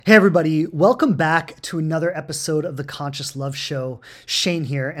Hey, everybody, welcome back to another episode of the Conscious Love Show. Shane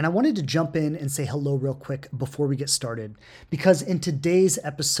here, and I wanted to jump in and say hello real quick before we get started because in today's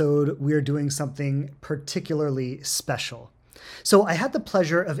episode, we are doing something particularly special. So, I had the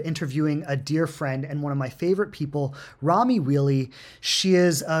pleasure of interviewing a dear friend and one of my favorite people, Rommy Wehle. She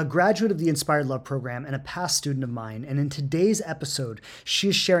is a graduate of the Inspired Love program and a past student of mine. And in today's episode, she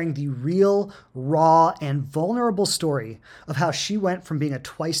is sharing the real, raw, and vulnerable story of how she went from being a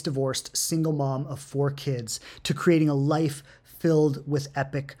twice divorced single mom of four kids to creating a life filled with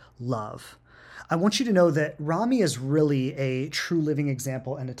epic love. I want you to know that Rami is really a true living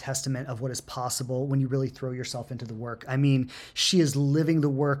example and a testament of what is possible when you really throw yourself into the work. I mean, she is living the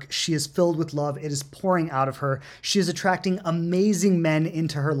work. She is filled with love. It is pouring out of her. She is attracting amazing men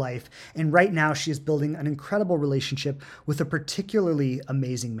into her life. And right now, she is building an incredible relationship with a particularly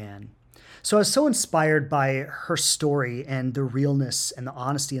amazing man. So I was so inspired by her story and the realness and the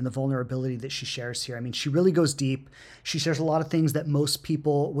honesty and the vulnerability that she shares here. I mean, she really goes deep. She shares a lot of things that most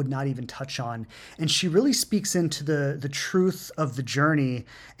people would not even touch on. And she really speaks into the truth of the journey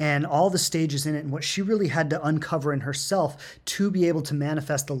and all the stages in it and what she really had to uncover in herself to be able to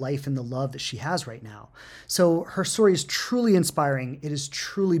manifest the life and the love that she has right now. So her story is truly inspiring. It is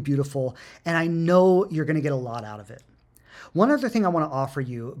truly beautiful. And I know you're going to get a lot out of it. One other thing I want to offer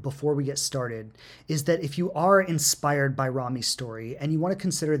you before we get started is that if you are inspired by Rami's story and you want to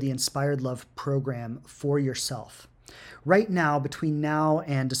consider the Inspired Love program for yourself, right now, between now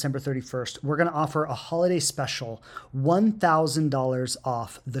and December 31st, we're going to offer a holiday special $1,000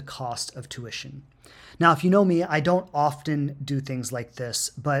 off the cost of tuition. Now, if you know me, I don't often do things like this,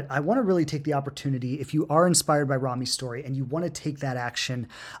 but I want to really take the opportunity. If you are inspired by Rami's story and you want to take that action,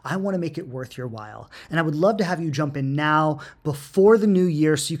 I want to make it worth your while. And I would love to have you jump in now before the new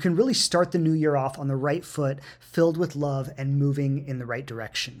year so you can really start the new year off on the right foot, filled with love and moving in the right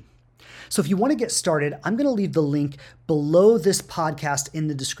direction. So if you want to get started, I'm going to leave the link below this podcast in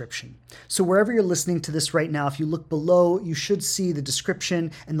the description. So wherever you're listening to this right now, if you look below, you should see the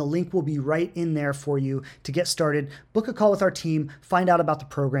description and the link will be right in there for you to get started. Book a call with our team, find out about the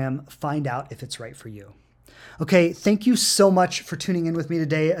program, find out if it's right for you. Okay, thank you so much for tuning in with me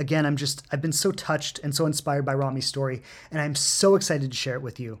today. Again, I've been so touched and so inspired by Rami's story, and I'm so excited to share it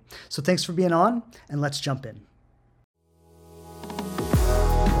with you. So thanks for being on, and let's jump in.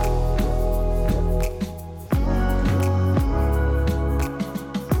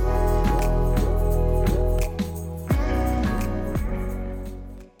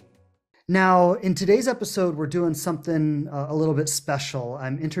 Now, in today's episode, we're doing something a little bit special.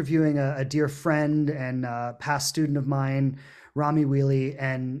 I'm interviewing a dear friend and past student of mine, Rommy Wehle.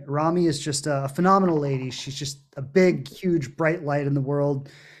 And Rommy is just a phenomenal lady. She's just a big, huge, bright light in the world.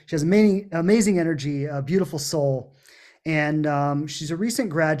 She has amazing energy, a beautiful soul. And she's a recent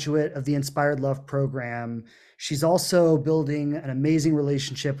graduate of the Inspired Love program. She's also building an amazing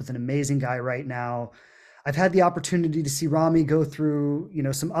relationship with an amazing guy right now. I've had the opportunity to see Rami go through,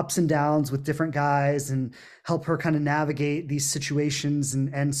 some ups and downs with different guys and help her kind of navigate these situations.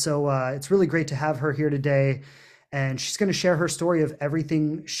 And so it's really great to have her here today. And she's going to share her story of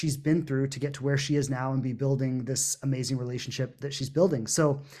everything she's been through to get to where she is now and be building this amazing relationship that she's building.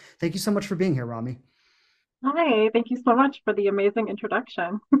 So thank you so much for being here, Rami. Hi, thank you so much for the amazing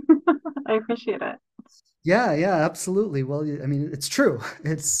introduction. I appreciate it. Yeah, yeah, absolutely. Well, I mean, it's true.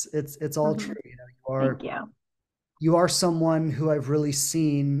 It's all Hmm. true. Thank you. You are someone who I've really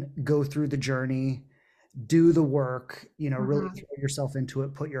seen go through the journey, do the work, really Hmm. throw yourself into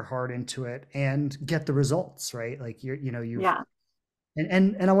it, put your heart into it, and get the results, right? Like you've Yeah,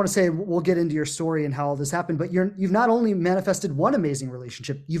 and I want to say we'll get into your story and how all this happened, but you've not only manifested one amazing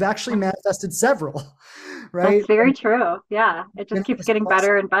relationship, you've actually manifested several, right? that's very true. Yeah, it Been just in keeps this getting process.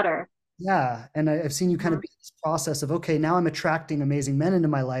 better and better. Yeah, and I've seen you kind of Hmm. be in this process of okay, now I'm attracting amazing men into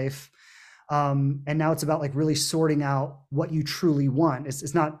my life. And now it's about like really sorting out what you truly want.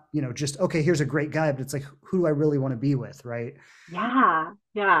 It's not, just, okay, here's a great guy, but it's like, who do I really want to be with? Right. Yeah,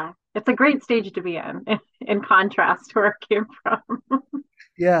 yeah. It's a great stage to be in contrast to where it came from.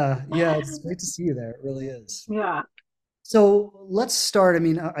 Yeah. Yeah. It's great to see you there. It really is. Yeah. So let's start. I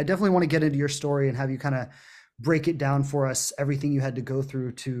mean, I definitely want to get into your story and have you kind of break it down for us, everything you had to go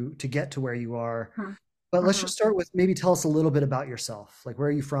through to get to where you are. But let's Hmm. just start with maybe tell us a little bit about yourself. Like, where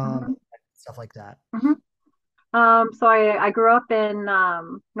are you from? Hmm. Stuff like that. Hmm. So I grew up in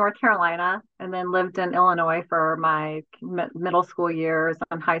North Carolina and then lived in Illinois for my middle school years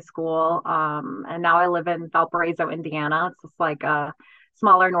and high school. And now I live in Valparaiso, Indiana. It's just like a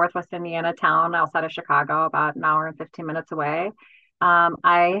smaller Northwest Indiana town outside of Chicago, about an hour and 15 minutes away.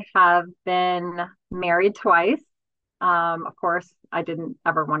 I have been married twice. Of course, I didn't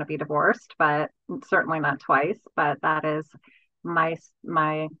ever want to be divorced, but certainly not twice. But that is my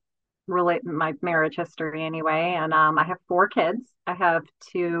my my marriage history anyway. And I have four kids. I have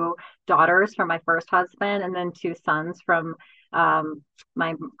two daughters from my first husband, and then two sons from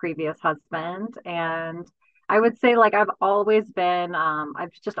my previous husband. And I would say like I've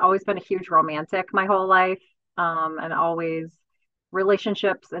just always been a huge romantic my whole life, and always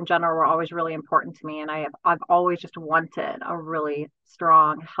relationships in general were always really important to me. And I've always just wanted a really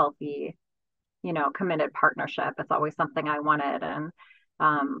strong, healthy, committed partnership. It's always something I wanted. And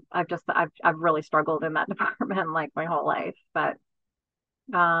I've really struggled in that department like my whole life. But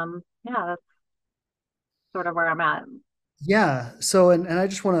yeah, that's sort of where I'm at. Yeah. So, and I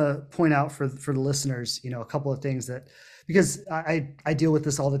just want to point out for the listeners, a couple of things that because I deal with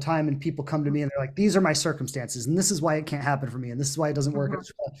this all the time, and people come to me and they're like, "These are my circumstances, and this is why it can't happen for me, and this is why it doesn't work." I Hmm.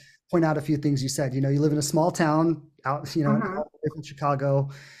 just want to point out a few things you said. You live in a small town out, an Hmm. hour away from Chicago.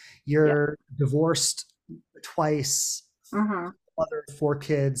 Yeah. You're divorced twice, Hmm. mother of four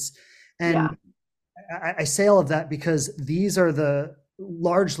kids, Yeah. and I say all of that because these are the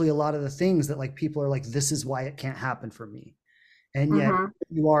largely a lot of the things that like people are like, this is why it can't happen for me. And yet Hmm.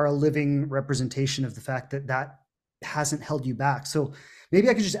 you are a living representation of the fact that that hasn't held you back. So maybe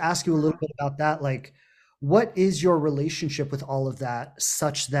I could just ask you a little Hmm. bit about that. Like, what is your relationship with all of that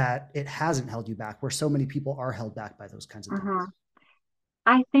such that it hasn't held you back, where so many people are held back by those kinds of things? Hmm.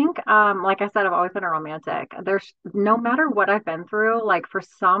 I think, like I said, I've always been a romantic. There's no matter what I've been through, like for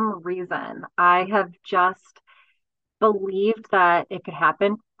some reason, I have just believed that it could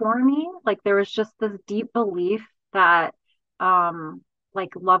happen for me. Like there was just this deep belief that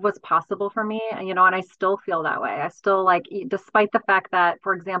like love was possible for me, and I still feel that way. I still like despite the fact that,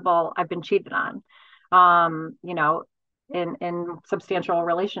 for example, I've been cheated on, um, you know, in substantial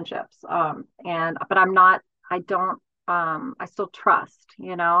relationships. And but I don't I still trust,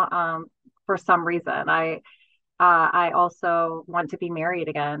 for some reason. I also want to be married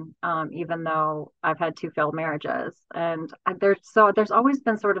again, even though I've had two failed marriages. And there's always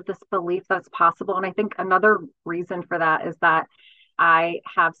been sort of this belief that's possible. And I think another reason for that is that I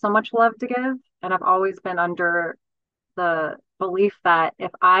have so much love to give, and I've always been under the belief that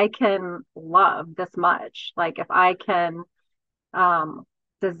if I can love this much, like if I can um,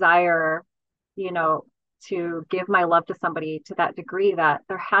 desire, you know, to give my love to somebody to that degree, that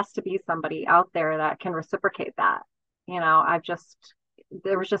there has to be somebody out there that can reciprocate that.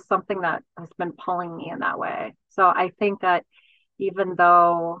 There was just something that has been pulling me in that way. So I think that even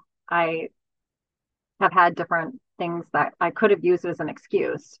though I have had different things that I could have used as an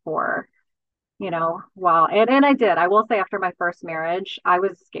excuse for, well, and I did. I will say after my first marriage, I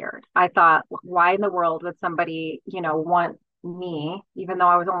was scared. I thought, why in the world would somebody, want me, even though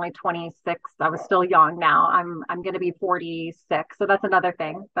I was only 26, I was still young now. I'm going to be 46. So that's another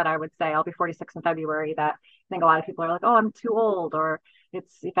thing that I would say. I'll be 46 in February, that I think a lot of people are like, "Oh, I'm too old," or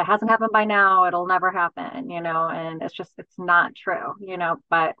it's if it hasn't happened by now, it'll never happen, and it's not true,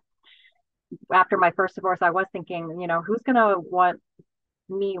 but after my first divorce, I was thinking, who's going to want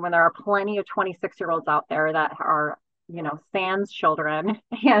me when there are plenty of 26-year-olds out there that are, sans children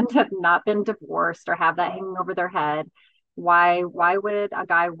and have not been divorced or have that hanging over their head. Why would a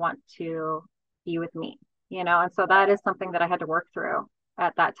guy want to be with me? And so that is something that I had to work through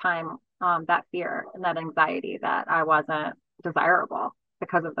at that time, that fear and that anxiety that I wasn't desirable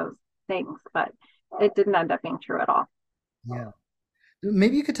because of those things. But it didn't end up being true at all. Yeah.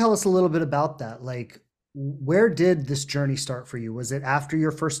 Maybe you could tell us a little bit about that. Like, where did this journey start for you? Was it after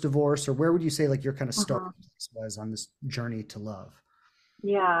your first divorce, or where would you say like your kind of starting Mhm. place was on this journey to love?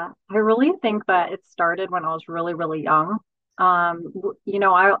 Yeah, I really think that it started when I was really, really young.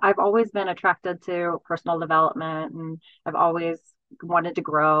 I've always been attracted to personal development, and I've always wanted to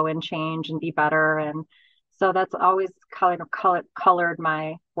grow and change and be better. And so that's always kind of colored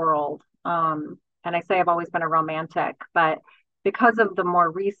my world. And I say I've always been a romantic, but because of the more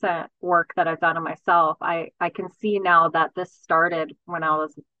recent work that I've done on myself, I can see now that this started when I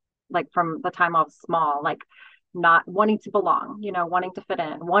was like from the time I was small, like not wanting to belong, wanting to fit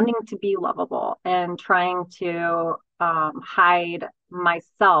in, wanting to be lovable, and trying to hide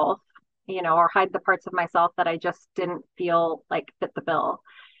myself, or hide the parts of myself that I just didn't feel like fit the bill,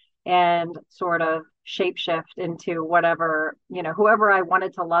 and sort of shapeshift into whatever, whoever I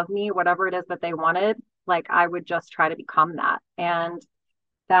wanted to love me, whatever it is that they wanted, like I would just try to become that. And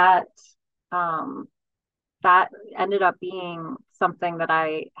that, um, that ended up being something that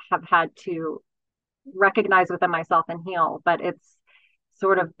I have had to recognize within myself and heal, but it's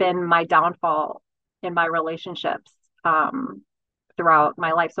sort of been my downfall in my relationships. Um, throughout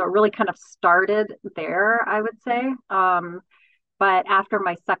my life. So it really kind of started there, I would say. But after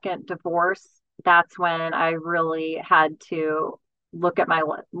my second divorce, that's when I really had to look at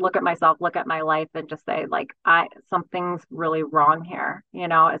myself, look at my life, and just say like, I something's really wrong here. You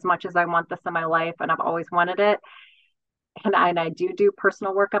know, as much as I want this in my life, and I've always wanted it, and I do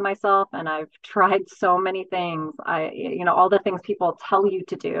personal work on myself, and I've tried so many things. All the things people tell you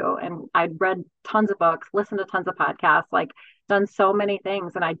to do, and I'd read tons of books, listened to tons of podcasts, like done so many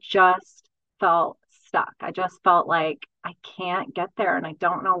things, and I just felt stuck. I just felt like I can't get there, and I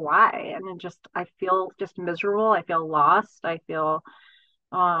don't know why. And I feel just miserable. I feel lost. I feel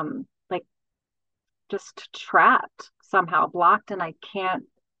like just trapped somehow, blocked, and I can't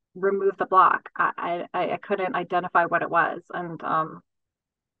remove the block. I couldn't identify what it was, and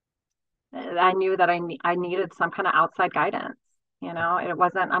I knew that I needed some kind of outside guidance. You know, it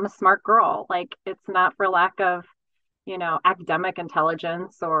wasn't. I'm a smart girl. Like it's not for lack of academic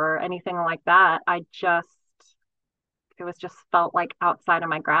intelligence or anything like that. It was just felt like outside of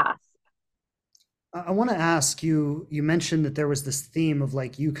my grasp. I want to ask you, you mentioned that there was this theme of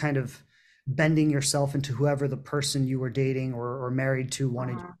like you kind of bending yourself into whoever the person you were dating or married to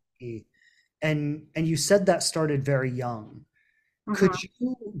wanted you to Hmm. be. And you said that started very young. Could Hmm.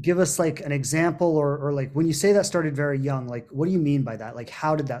 you give us like an example or like when you say that started very young, like what do you mean by that? Like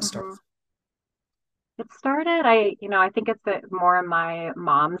how did that start? Hmm. It started, I think it's more in my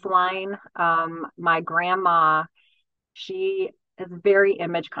mom's line. My grandma, she is very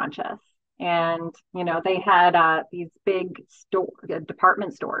image conscious. And, they had these big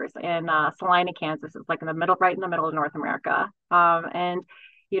department stores in Salina, Kansas. It's like in the middle, right in the middle of North America. And,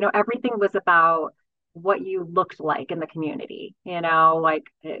 everything was about what you looked like in the community, like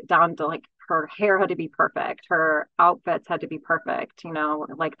down to like her hair had to be perfect, her outfits had to be perfect,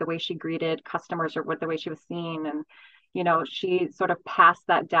 like the way she greeted customers or what the way she was seen. And, she sort of passed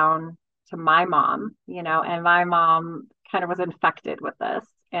that down to my mom, and my mom kind of was infected with this.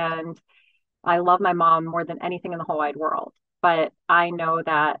 And I love my mom more than anything in the whole wide world. But I know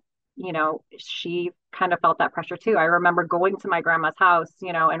that, she kind of felt that pressure too. I remember going to my grandma's house,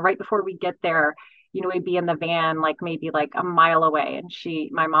 and right before we get there, we'd be in the van, like maybe like a mile away. And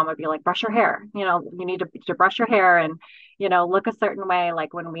my mom would be like, brush your hair, you need to brush your hair and, look a certain way.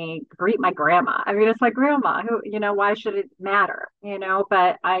 Like when we greet my grandma, I mean, it's my grandma who, why should it matter,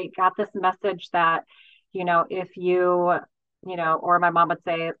 but I got this message that, if you, or my mom would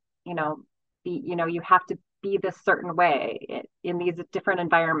say, you know, you have to be this certain way in these different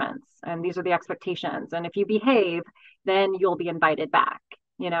environments, and these are the expectations. And if you behave, then you'll be invited back,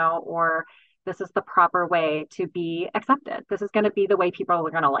 or this is the proper way to be accepted. This is going to be the way people are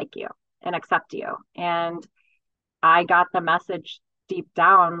going to like you and accept you. And I got the message deep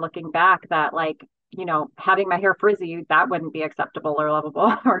down looking back that like, having my hair frizzy, that wouldn't be acceptable or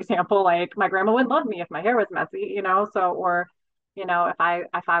lovable. For example, like my grandma wouldn't love me if my hair was messy, so, or, if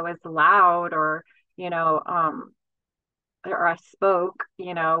I was loud or, you know, um, or I spoke,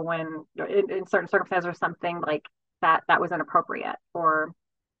 when in certain circumstances or something like that was inappropriate or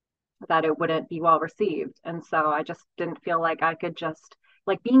that it wouldn't be well received. And so I just didn't feel like I could just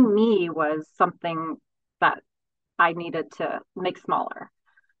like being me was something that I needed to make smaller,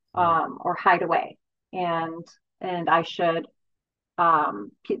 Right. or hide away. And I should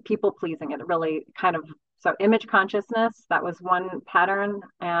people pleasing it really kind of, so image consciousness, that was one pattern.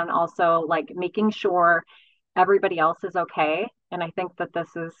 And also like making sure everybody else is okay. And I think that this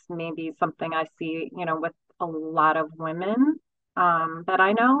is maybe something I see, with a lot of women that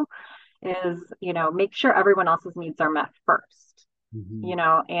I know is, make sure everyone else's needs are met first,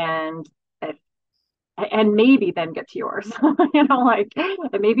 Mhm. and if and maybe then get to yours, like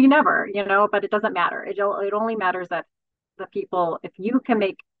maybe never, but it doesn't matter. It only matters that the people, if you can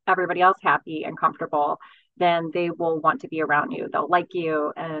make everybody else happy and comfortable, then they will want to be around you. They'll like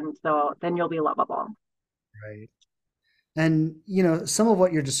you, and then you'll be lovable. Right. And some of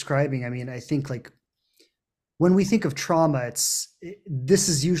what you're describing, I mean, I think like when we think of trauma, this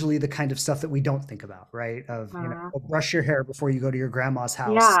is usually the kind of stuff that we don't think about, right? Of, Mm, brush your hair before you go to your grandma's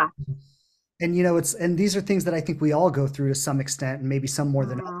house. yeah. And and these are things that I think we all go through to some extent, and maybe some more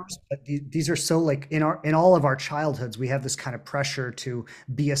than Mm, others. But these are so like in all of our childhoods, we have this kind of pressure to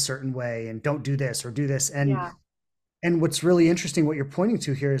be a certain way and don't do this or do this. yeah. And what's really interesting, what you're pointing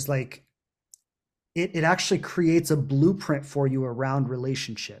to here is like it actually creates a blueprint for you around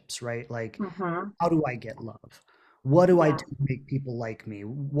relationships, right? Like, Hmm. how do I get love? What do I Yeah. do to make people like me?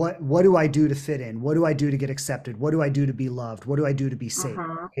 What do I do to fit in? What do I do to get accepted? What do I do to be loved? What do I do to be safe?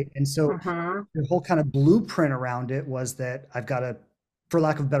 Hmm. Right? And so Hmm. the whole kind of blueprint around it was that I've got to, for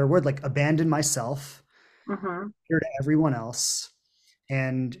lack of a better word, like abandon myself Hmm. here to everyone else.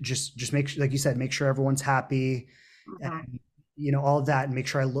 and just make like you said, make sure everyone's happy, Hmm. and all of that, and make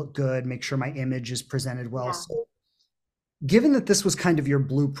sure I look good, make sure my image is presented well. Yeah. So given that this was kind of your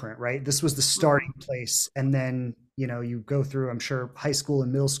blueprint, right? This was the Hmm. starting place, and then you go through, I'm sure, high school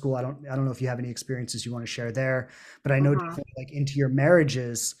and middle school. I don't know if you have any experiences you want to share there, but I know Hmm. definitely like into your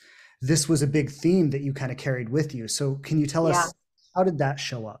marriages, this was a big theme that you kind of carried with you. So can you tell Yeah. us, how did that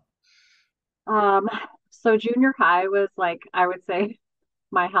show up? Um, so junior high was like, I would say,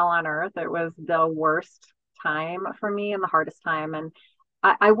 my hell on earth. It was the worst time for me and the hardest time. And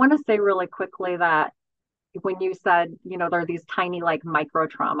I want to say really quickly that when you said, there are these tiny like micro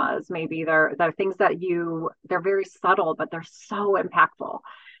traumas, maybe they're things that they're very subtle, but they're so impactful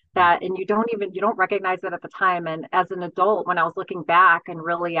that, and you don't recognize it at the time. And as an adult, when I was looking back and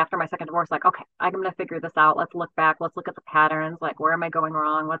really after my second divorce, like, okay, I'm going to figure this out. Let's look back. Let's look at the patterns. Like, where am I going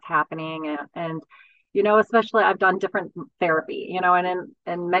wrong? What's happening? And especially I've done different therapy,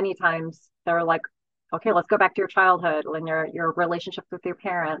 and many times they're like, okay, let's go back to your childhood and your relationships with your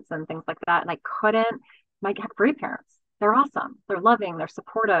parents and things like that. And I couldn't. My have great parents. They're awesome. They're loving. They're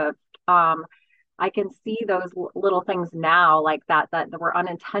supportive. Um, I can see those little things now like that were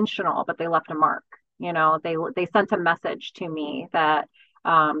unintentional, but they left a mark. They sent a message to me that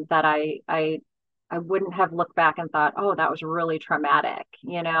I wouldn't have looked back and thought, oh, that was really traumatic,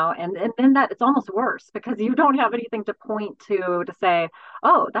 and then that it's almost worse because you don't have anything to point to say,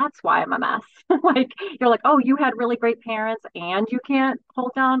 oh, that's why I'm a mess. Like you're like, oh, you had really great parents and you can't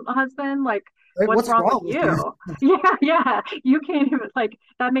hold down a husband. Like, Right? what's What's wrong with wrong with you? you? Yeah, yeah. You can't even like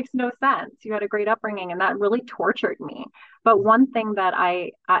that makes no sense. You had a great upbringing and that really tortured me. But one thing that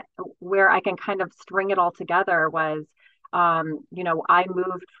I where I can kind of string it all together was I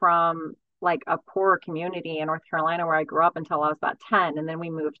moved from like a poor community in North Carolina where I grew up until I was about 10. And then we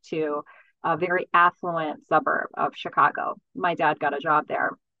moved to a very affluent suburb of Chicago. My dad got a job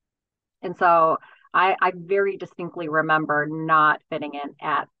there. And so I very distinctly remember not fitting in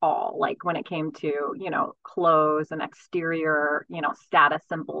at all. Like when it came to, clothes and exterior, status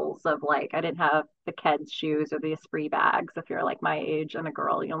symbols of like, I didn't have the Keds shoes or the Esprit bags. If you're like my age and a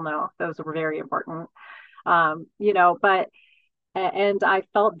girl, you'll know those were very important. But and I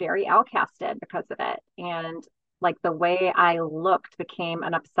felt very outcasted because of it. And like the way I looked became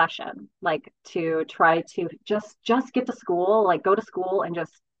an obsession, like to try to just get to school, like go to school and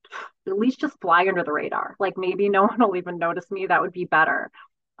just at least just fly under the radar. Like maybe no one will even notice me. That would be better.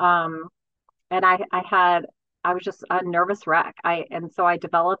 Um, and I was just a nervous wreck. And so I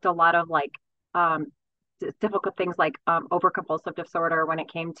developed a lot of like um, difficult things like overcompulsive disorder when it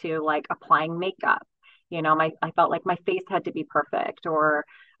came to like applying makeup. I felt like my face had to be perfect, or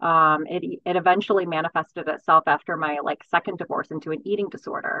it eventually manifested itself after my like second divorce into an eating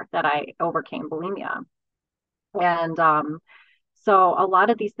disorder that I overcame bulimia. And so a lot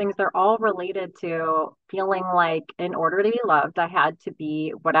of these things, they're all related to feeling like in order to be loved, I had to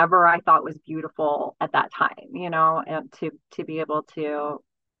be whatever I thought was beautiful at that time, and to be able to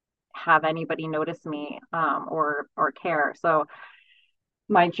have anybody notice me or care. So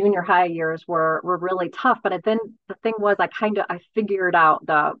my junior high years were really tough, but then the thing was I figured out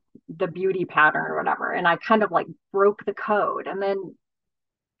the beauty pattern or whatever, and I kind of like broke the code. And then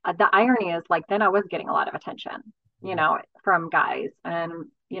the irony is like then I was getting a lot of attention, from guys. And,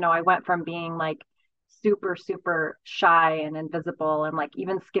 I went from being like super, super shy and invisible and like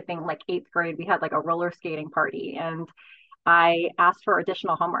even skipping like eighth grade, we had like a roller skating party and I asked for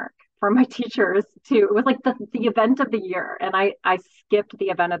additional homework from my teachers it was like the event of the year. And I skipped the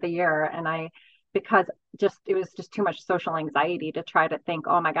event of the year because it was just too much social anxiety to try to think,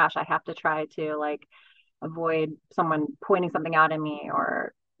 oh my gosh, I have to try to like avoid someone pointing something out at me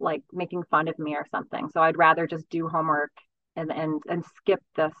or like making fun of me or something. So I'd rather just do homework and skip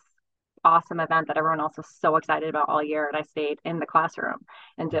this awesome event that everyone else was so excited about all year. And I stayed in the classroom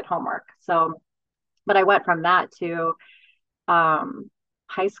and did homework. So, but I went from that to um,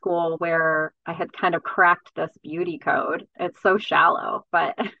 high school where I had kind of cracked this beauty code. It's so shallow,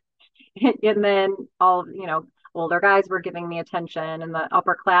 but and then older guys were giving me attention and the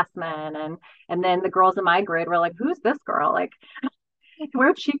upperclassmen and then the girls in my grade were like, who's this girl? Like,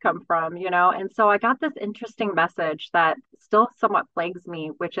 where'd she come from? And so I got this interesting message that still somewhat plagues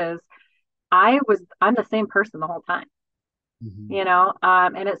me, which is I'm the same person the whole time,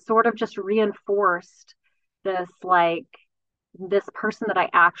 Mhm. and it sort of just reinforced this like this person that I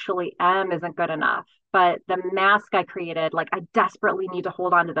actually am isn't good enough. But the mask I created, like I desperately need to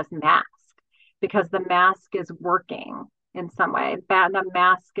hold on to this mask because the mask is working in some way. The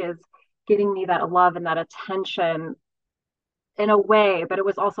mask is getting me that love and that attention in a way, but it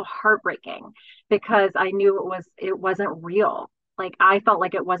was also heartbreaking because I knew it wasn't real. like I felt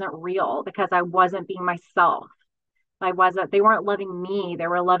like it wasn't real because I wasn't being myself. They weren't loving me. They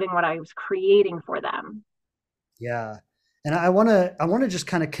were loving what I was creating for them. Yeah. And I want to just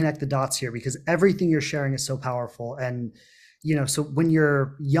kind of connect the dots here because everything you're sharing is so powerful. And so when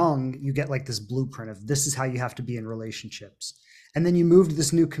you're young, you get like this blueprint of this is how you have to be in relationships. And then you move to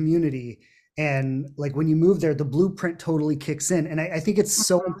this new community, and like when you move there, the blueprint totally kicks in. And I think it's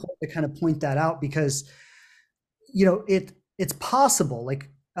so Mhm. important to kind of point that out because it's possible like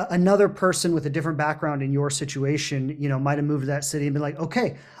another person with a different background in your situation might have moved to that city and been like,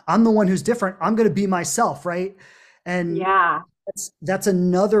 okay, I'm the one who's different, I'm going to be myself, right? And Yeah. that's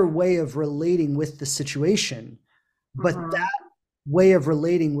another way of relating with the situation, but Hmm. that way of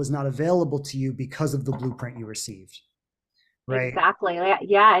relating was not available to you because of the blueprint you received, right? Exactly.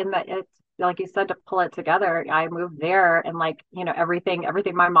 Yeah, and it's like you said, to pull it together. I moved there, and like everything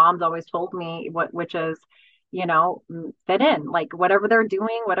my mom's always told me, which is, fit in. Like whatever they're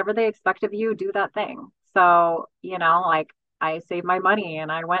doing, whatever they expect of you, do that thing. So, like I saved my money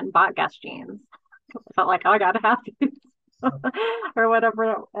and I went and bought Guess jeans. I felt like, oh, I gotta have these. Or whatever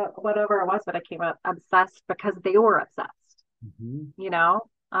it was, but I came up obsessed because they were obsessed, Mhm. you know,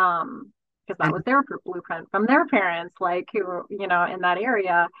 um, because that And was their blueprint from their parents, like who were, in that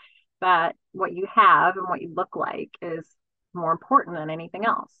area, that what you have and what you look like is more important than anything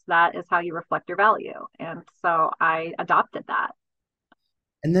else. That is how you reflect your value. And so I adopted that.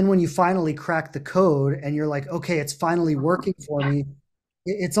 and then when you finally crack the code and you're like, okay, it's finally Mhm. working for me,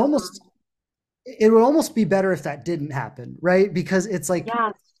 it's almost Mhm. it would almost be better if that didn't happen, right? Because it's like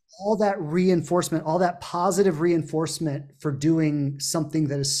Yes. all that reinforcement, all that positive reinforcement for doing something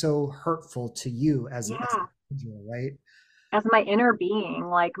that is so hurtful to you as an Yeah. individual, right? As my inner being,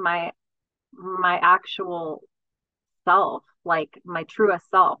 like my actual self, like my truest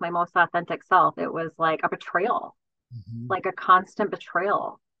self, my most authentic self, it was like a betrayal, Mhm. like a constant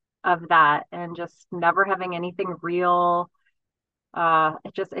betrayal of that, and just never having anything real.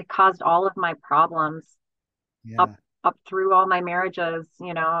 It caused all of my problems up Yeah. up through all my marriages,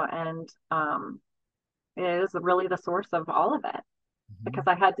 and it is really the source of all of it because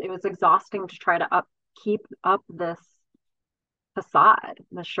Mhm. it was exhausting to try to keep up this facade,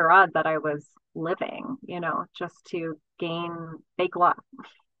 the charade that I was living, just to gain fake love.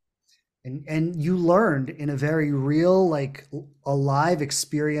 And you learned in a very real, like alive,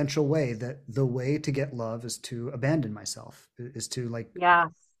 experiential way that the way to get love is to abandon myself, is to like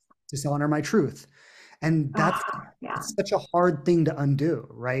Yes. just honor my truth. And that's Yeah. it's such a hard thing to undo,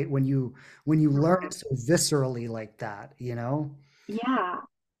 right? When you learn Hmm. it so viscerally like that, you know? Yeah.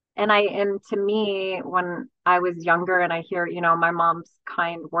 And to me, when I was younger and I hear, my mom's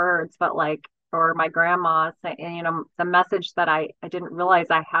kind words, but like, or my grandma saying, the message that I didn't realize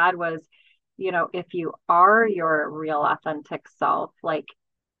I had was, if you are your real authentic self, like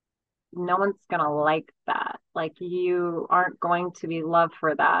no one's gonna like that. Like you aren't going to be loved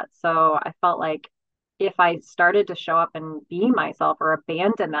for that. So I felt like if I started to show up and be myself or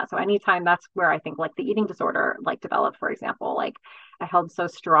abandon that, so anytime that's where I think like the eating disorder like developed, for example, like I held so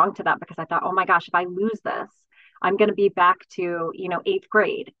strong to that because I thought, oh my gosh, if I lose this, I'm gonna be back to, eighth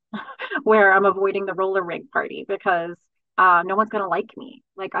grade where I'm avoiding the roller rink party because no one's gonna like me.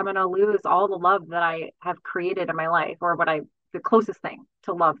 Like I'm gonna lose all the love that I have created in my life, or the closest thing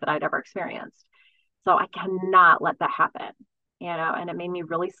to love that I'd ever experienced. So I cannot let that happen, and it made me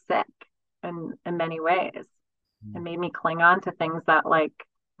really sick in many ways. It made me cling on to things that like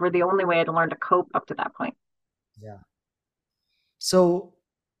were the only way I'd learned to cope up to that point. Yeah. So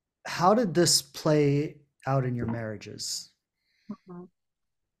how did this play out in your marriages? Mhm.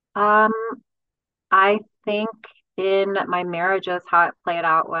 Um, I think in my marriages, how it played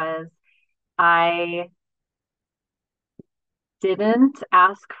out was I didn't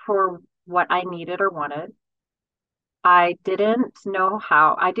ask for what I needed or wanted. I didn't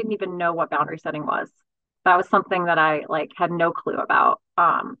even know what boundary setting was. That was something that I like had no clue about.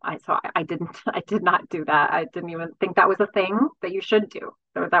 I didn't, I did not do that. I didn't even think that was a thing that you should do.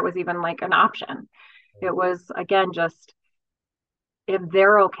 So that was even like an option. It was again, just if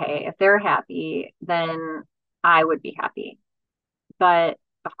they're okay, if they're happy, then I would be happy. But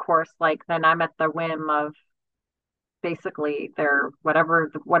of course, like then I'm at the whim of basically their whatever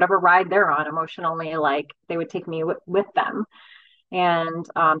ride they're on emotionally, like they would take me with them. And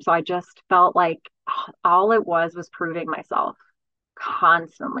so I just felt like all it was proving myself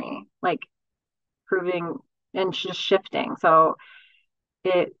constantly, like proving and just shifting. So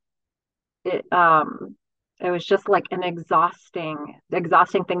it it it was just like an exhausting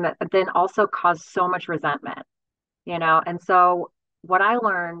thing that then also caused so much resentment. And so what I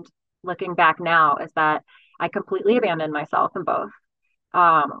learned looking back now is that I completely abandoned myself in both,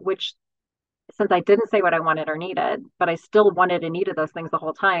 which since I didn't say what I wanted or needed, but I still wanted and needed those things the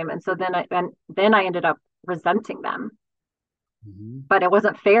whole time. And so then I ended up resenting them, Hmm. but it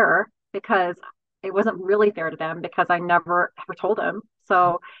wasn't fair because it wasn't really fair to them because I never ever told them.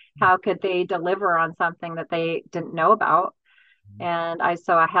 So how could they deliver on something that they didn't know about? And I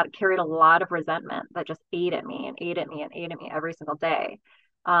had carried a lot of resentment that just ate at me and ate at me and ate at me every single day.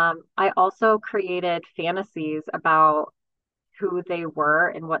 I also created fantasies about who they were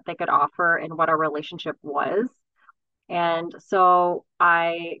and what they could offer and what our relationship was. And so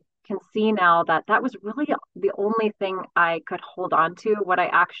I can see now that that was really the only thing I could hold on to. What I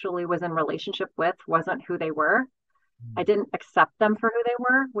actually was in relationship with wasn't who they were. I didn't accept them for who they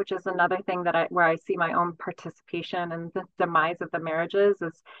were, which is another thing that where I see my own participation in the demise of the marriages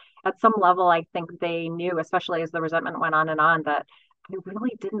is at some level, I think they knew, especially as the resentment went on, that I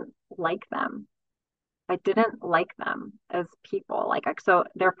really didn't like them. I didn't like them as people. So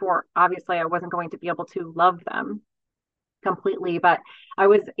therefore, obviously, I wasn't going to be able to love them completely, but I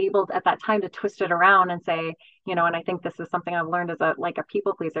was able at that time to twist it around and say, and I think this is something I've learned as a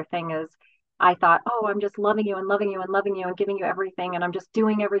people pleaser thing is I thought, oh, I'm just loving you and loving you and loving you and giving you everything and I'm just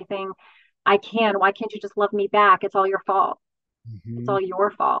doing everything I can. Why can't you just love me back? It's all your fault. It's Hmm. all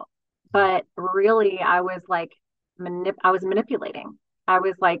your fault. But really, I was manipulating. I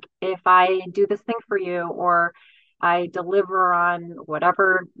was like, if I do this thing for you or I deliver on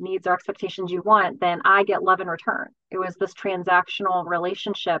whatever needs or expectations you want, then I get love in return. It was this transactional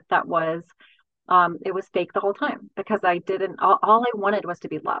relationship it was fake the whole time because I didn't, all I wanted was to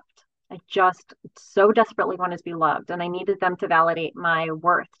be loved. I just so desperately wanted to be loved. And I needed them to validate my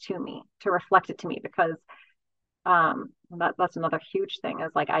worth to me, to reflect it to me because that's another huge thing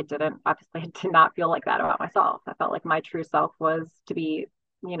is like I didn't obviously I did not feel like that about myself. I felt like my true self was to be,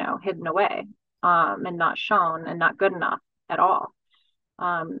 hidden away, and not shown and not good enough at all.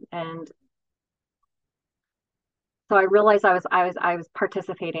 And so I realized I was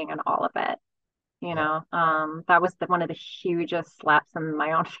participating in all of it. Yeah. That was one of the hugest slaps in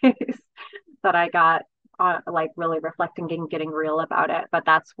my own face that I got, like really reflecting and getting real about it. But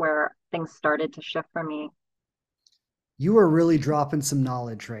that's where things started to shift for me. You are really dropping some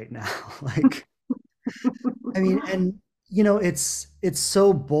knowledge right now. Like, I mean, and it's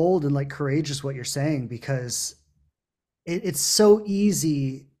so bold and like courageous what you're saying because it's so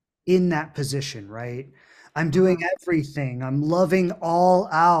easy in that position, right? I'm doing Mhm. everything. I'm loving all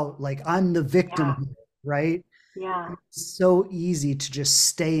out. Like I'm the victim Yeah, here, right? yeah. It's so easy to just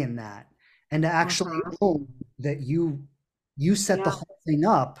stay in that and to actually Hmm. own that you set the Yeah. whole thing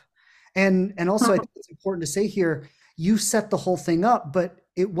up. And also I think it's important to say here, you set the whole thing up, but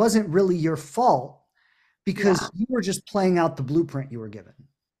it wasn't really your fault because Yeah, you were just playing out the blueprint you were given.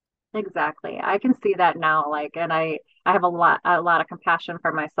 exactly. I can see that now. And I have a lot of compassion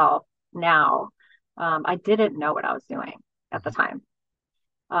for myself now. I didn't know what I was doing at the Mhm. time.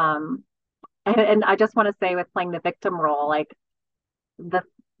 Um, and I just want to say with playing the victim role, like the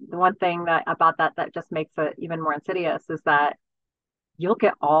the one thing that about that just makes it even more insidious is that you'll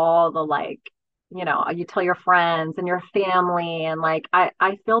get all the you tell your friends and your family and like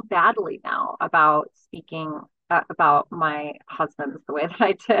I feel badly now about speaking about my husband the way that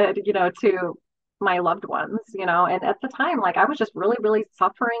I did, to my loved ones, and at the time like I was just really really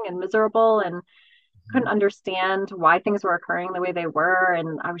suffering and miserable and couldn't understand why things were occurring the way they were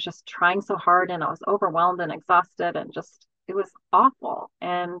and I was just trying so hard and I was overwhelmed and exhausted and just it was awful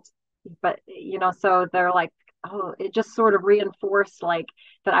and but so they're like oh it just sort of reinforced like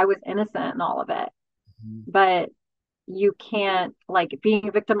that I was innocent in all of it Mhm. but you can't like being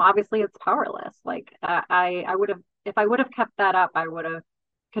a victim obviously it's powerless like I would have if I would have kept that up I would have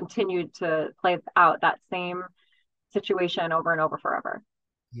continued to play out that same situation over and over forever.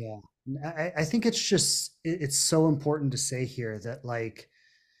 Yeah. I think it's just it's so important to say here that like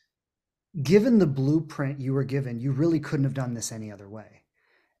given the blueprint you were given, you really couldn't have done this any other way.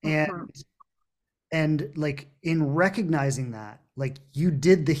 And Hmm. like in recognizing that, like you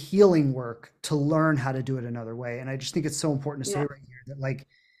did the healing work to learn how to do it another way. And I just think it's so important to say Yeah. right here that like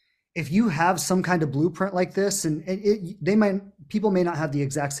if you have some kind of blueprint like this and they might people may not have the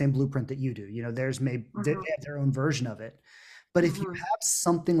exact same blueprint that you do, they Hmm. have their own version of it, but if you Hmm. have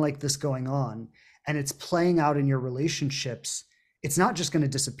something like this going on and it's playing out in your relationships, it's not just going to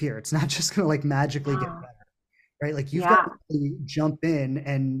disappear, it's not just going to like magically get No. better, right? Like you've got Yeah. to really jump in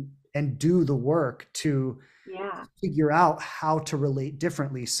and do the work to Yeah. figure out how to relate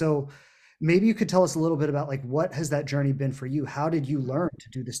differently. So maybe you could tell us a little bit about like what has that journey been for you? How did you learn to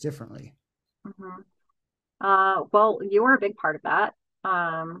do this differently? Hmm. Well, you were a big part of that.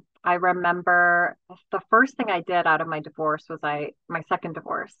 I remember the first thing I did out of my divorce was my second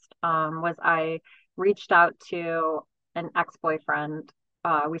divorce, was I reached out to an ex-boyfriend.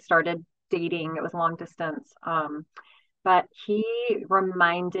 We started dating. It was long distance. But he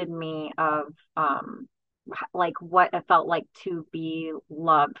reminded me of like what it felt like to be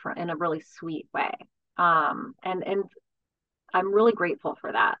loved in a really sweet way. And I'm really grateful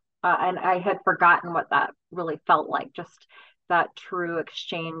for that. And I had forgotten what that really felt like, just that true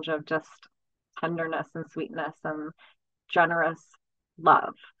exchange of just tenderness and sweetness and generous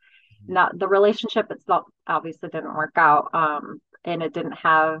love. Now, the relationship itself obviously didn't work out, and it didn't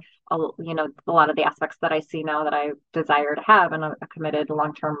have a lot of the aspects that I see now that I desire to have in a committed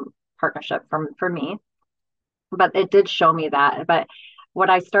long-term partnership for me. But it did show me that. But what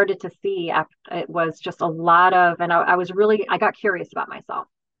I started to see after it was just a lot of, and I was really, I got curious about myself.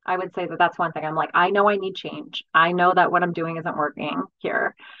 I would say that that's one thing. I'm like, I know I need change. I know that what I'm doing isn't working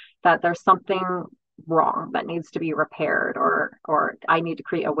here, that there's something wrong that needs to be repaired, or I need to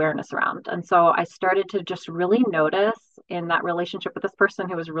create awareness around. And so I started to just really notice in that relationship with this person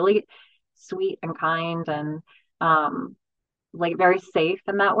who was really sweet and kind and like very safe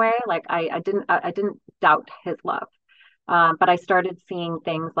in that way. Like I didn't doubt his love. But I started seeing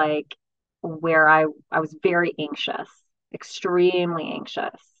things like where I was very anxious, extremely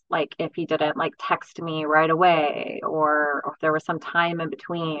anxious. Like if he didn't like text me right away, or if there was some time in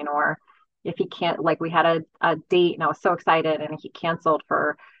between, or if he can't, like we had a date and I was so excited and he canceled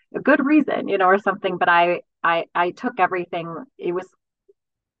for a good reason, or something. But I took everything.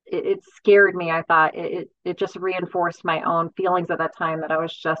 It scared me. I thought it just reinforced my own feelings at that time that I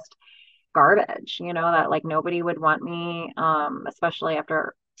was just garbage, that like nobody would want me, especially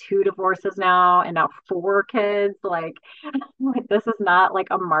after two divorces now and now four kids. Like this is not like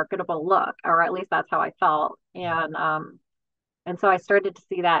a marketable look, or at least that's how I felt. And so I started to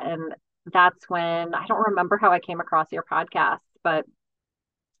see that, and that's when I don't remember how I came across your podcast, but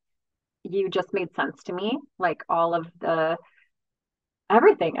you just made sense to me. Like all of the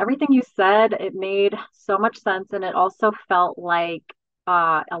everything you said, it made so much sense, and it also felt like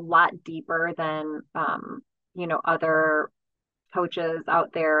a lot deeper than other coaches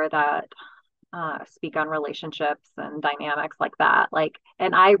out there that speak on relationships and dynamics like that. Like,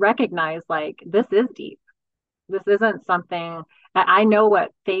 and I recognize like this is deep. This isn't something I know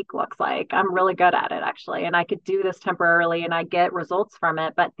what fake looks like. I'm really good at it actually, and I could do this temporarily, and I get results from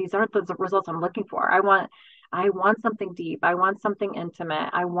it. But these aren't the results I'm looking for. I want something deep. I want something intimate.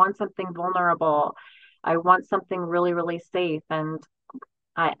 I want something vulnerable. I want something really, really safe. And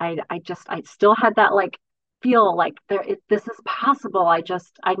I still had that like feel like this is possible. I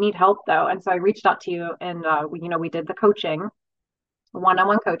need help though. And so I reached out to you, and we did the coaching,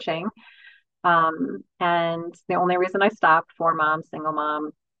 one-on-one coaching. And the only reason I stopped for mom, single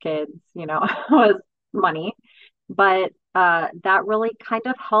mom, kids, was money. But that really kind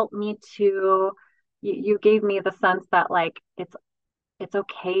of helped me to, you gave me the sense that like it's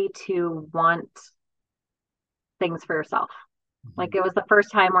okay to want things for yourself. Mhm. Like it was the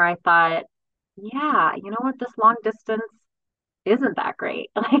first time where I thought, yeah, you know what, this long distance isn't that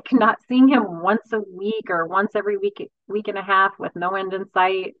great. Like not seeing him once a week or once every week and a half with no end in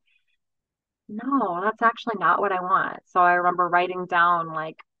sight. No, that's actually not what I want. So I remember writing down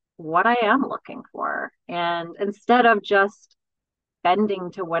like what I am looking for. And instead of just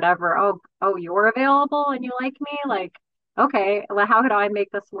bending to whatever, oh, you're available and you like me, like, okay, well, how could I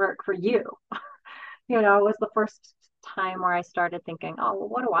make this work for you? It was the first time where I started thinking, oh, well,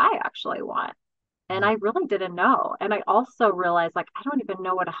 what do I actually want? And Yeah. I really didn't know. And I also realized like I don't even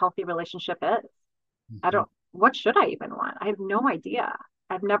know what a healthy relationship is. Mhm. What should I even want? I have no idea.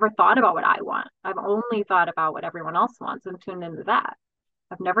 I've never thought about what I want. I've only thought about what everyone else wants and tuned into that.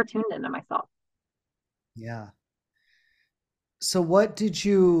 I've never tuned into myself. Yeah. So what did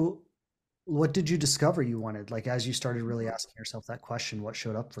you discover you wanted? Like as you started really asking yourself that question, what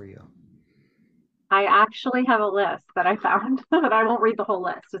showed up for you? I actually have a list that I found, but I won't read the whole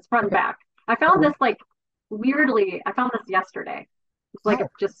list. It's front and Okay. back. I found this like weirdly, I found this yesterday. It's like a Oh.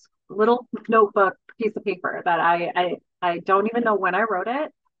 just little notebook piece of paper that I don't even know when I wrote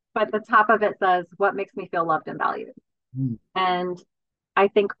it, but the top of it says, "What makes me feel loved and valued?" Mm. And I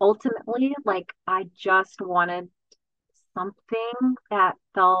think ultimately, like I just wanted something that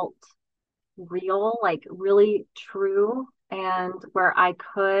felt real, like really true, and where I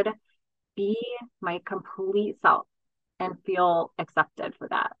could be my complete self and feel accepted for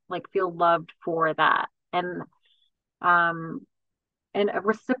that, like feel loved for that. Um and a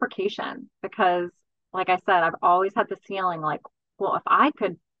reciprocation, because like I said, I've always had this feeling like, well, if I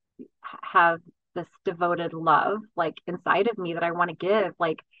could have this devoted love like inside of me that I want to give,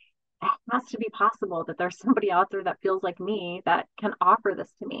 like it has to be possible that there's somebody out there that feels like me that can offer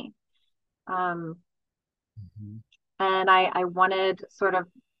this to me. Um, Mhm. and I wanted sort of,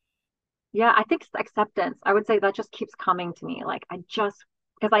 yeah, I think acceptance. I would say that just keeps coming to me. Like I just,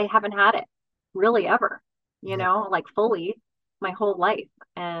 because I haven't had it really ever, Yeah. like fully my whole life.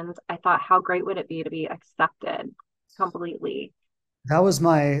 And I thought, how great would it be to be accepted completely? That was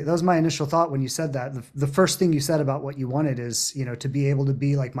my initial thought when you said that. The first thing you said about what you wanted is, to be able to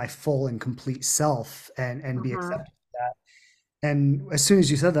be like my full and complete self and be Hmm. accepted for that. And as soon as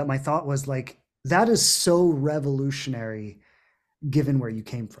you said that, my thought was like, that is so revolutionary given where you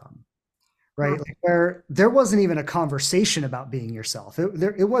came from, right? Like where there wasn't even a conversation about being yourself.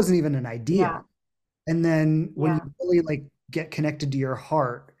 It wasn't even an idea. Yeah. And then when you Yeah. really like get connected to your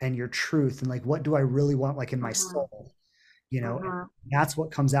heart and your truth and like, what do I really want like in my Hmm. soul? You know, Hmm. that's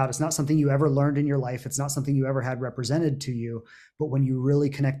what comes out. It's not something you ever learned in your life. It's not something you ever had represented to you. But when you really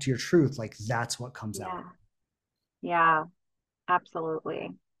connect to your truth, like that's what comes out. Yeah. Yeah.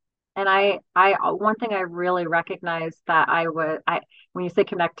 Absolutely. And one thing I really recognized that when you say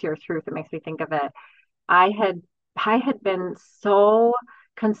connect to your truth, it makes me think of it. I had, I had been so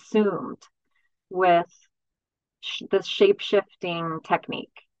consumed with this shape shifting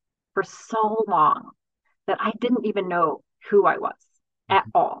technique for so long that I didn't even know who I was at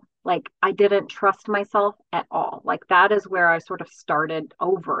Mhm. all. Like I didn't trust myself at all. Like that is where I sort of started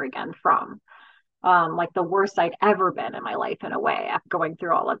over again from. Like the worst I'd ever been in my life in a way after going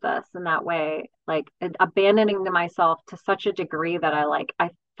through all of this. And that way, like abandoning to myself to such a degree that I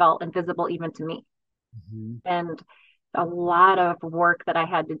felt invisible even to me. Mhm. And a lot of work that I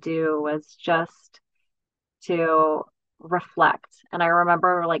had to do was just to reflect. And I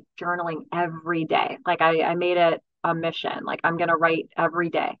remember like journaling every day. Like I made it a mission. Like I'm gonna write every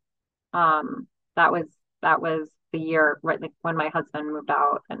day. Um, that was that was the year right like when my husband moved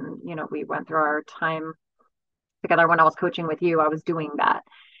out and we went through our time together when I was coaching with you, I was doing that.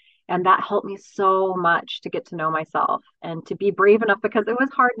 And that helped me so much to get to know myself and to be brave enough because it was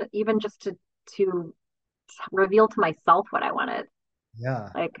hard even just to reveal to myself what I wanted. Yeah,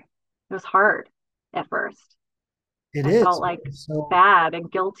 Like it was hard at first. it I is. felt like So bad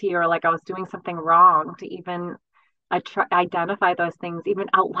and guilty or like I was doing something wrong to even identify those things even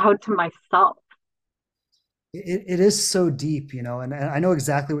out loud to myself. it is so deep, and I know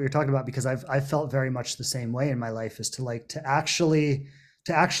exactly what you're talking about because I've felt very much the same way in my life is to like to actually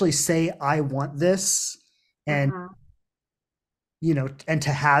say I want this and Hmm. and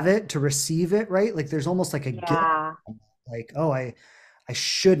to have it, to receive it, right? Like there's almost like a guilt, Yeah. like, oh, I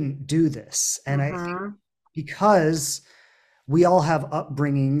shouldn't do this. And I think Hmm. because we all have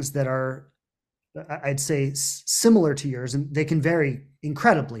upbringings that are, I'd say, similar to yours, and they can vary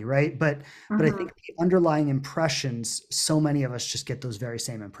incredibly, right? But I Hmm. think the underlying impressions, so many of us just get those very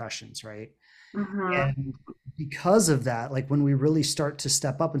same impressions, right? Hmm. And because of that, like when we really start to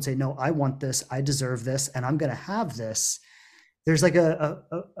step up and say, no, I want this, I deserve this, and I'm going to have this, there's like a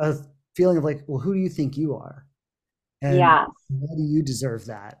feeling of like, well, who do you think you are? And Yes. why do you deserve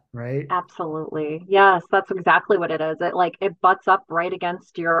that? Right. Absolutely. Yes, that's exactly what it is. It butts up right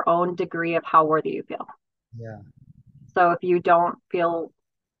against your own degree of how worthy you feel. Yeah. So if you don't feel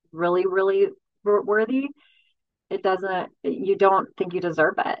really, really worthy, it doesn't, you don't think you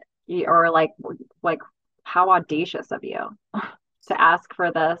deserve it. Or like how audacious of you to ask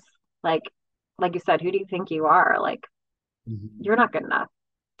for this. Like, like you said, who do you think you are? Like, Mhm. you're not good enough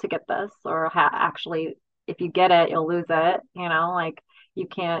to get this, or actually, if you get it, you'll lose it. Like you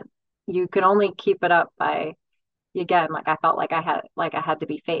can't, you can only keep it up by again, like I felt like I had to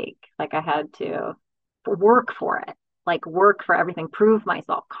be fake, like I had to work for it, like work for everything, prove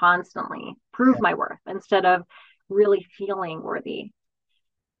myself constantly, prove Yeah. my worth instead of really feeling worthy.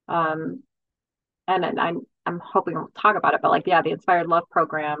 Um, and I'm hoping we'll talk about it, but like yeah, the Inspired Love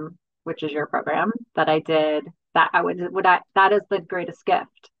program, which is your program that I did, that I would I that is the greatest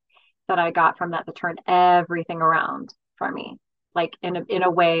gift that I got from that turned everything around for me, like in a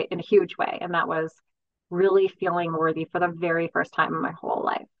way, in a huge way. And that was really feeling worthy for the very first time in my whole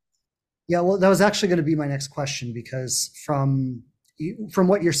life. Yeah. Well, that was actually going to be my next question because from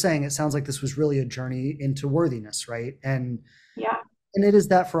what you're saying, it sounds like this was really a journey into worthiness, right? Yeah. And it is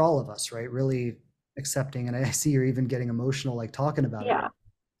that for all of us, right? Really accepting. And I see you're even getting emotional, like talking about it right. Yeah.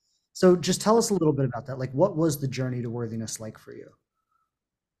 So just tell us a little bit about that. Like, what was the journey to worthiness like for you?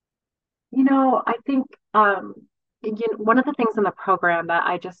 I think one of the things in the program that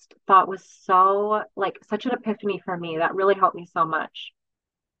I just thought was so like such an epiphany for me that really helped me so much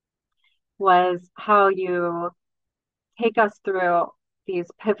was how you take us through these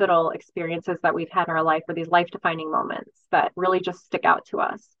pivotal experiences that we've had in our life or these life defining moments that really just stick out to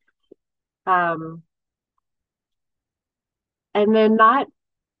us. Um, and then not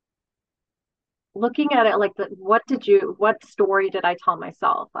looking at it like what story did I tell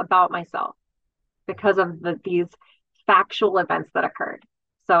myself about myself because of these factual events that occurred.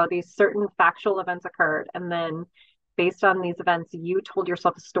 So these certain factual events occurred, and then based on these events, you told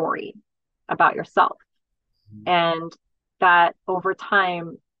yourself a story about yourself. And that over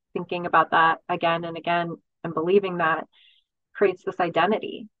time, thinking about that again and again and believing that creates this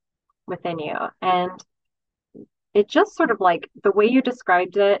identity within you. And it just sort of like the way you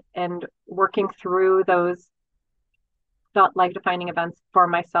described it and working through those felt like defining events for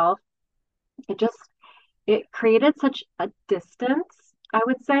myself, it just it created such a distance, I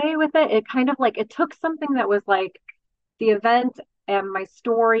would say, with it. It kind of like it took something that was like the event and my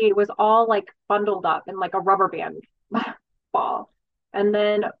story was all like bundled up in like a rubber band ball. And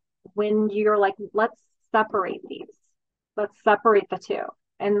then when you're like, let's separate these, let's separate the two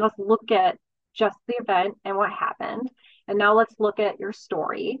and let's look at just the event and what happened. And now let's look at your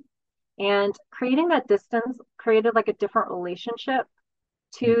story. And creating that distance created like a different relationship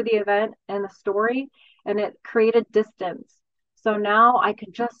Mm. to the event and the story, and it created distance. So now I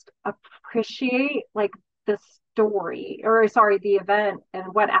could just appreciate like the story, or sorry, the event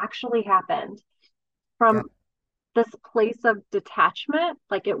and what actually happened Yeah. from this place of detachment.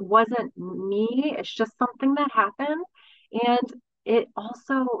 Like it wasn't me, it's just something that happened. And it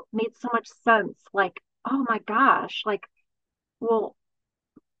also made so much sense. Like, oh my gosh, like, well,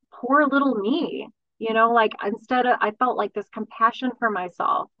 poor little me, like instead of, I felt like this compassion for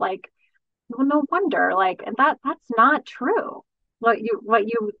myself, like, well, no wonder, like, and that's not true. What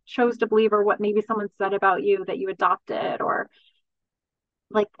you chose to believe, or what maybe someone said about you that you adopted, or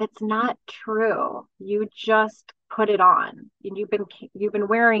like, it's not true. You just put it on, and you've been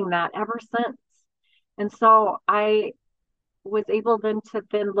wearing that ever since. And so I was able then to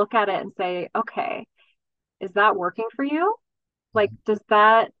then look at it and say, okay, is that working for you? Like, does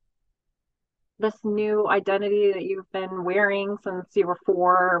that this new identity that you've been wearing since you were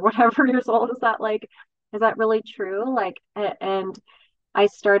 4 or whatever years old, is that really true? Like, and I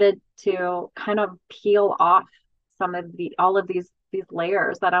started to kind of peel off some of all of these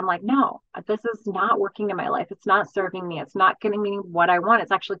layers that I'm like, no, this is not working in my life. It's not serving me. It's not getting me what I want.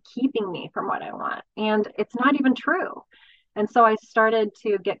 It's actually keeping me from what I want. And it's not even true. And so I started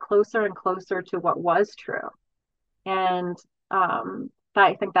to get closer and closer to what was true. And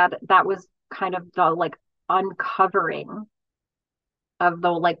I think that was kind of the like uncovering of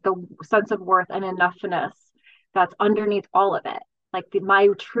the sense of worth and enoughness that's underneath all of it. Like my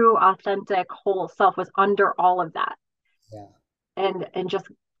true, authentic, whole self was under all of that, Yeah. and just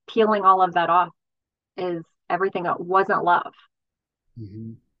peeling all of that off is everything. It wasn't love.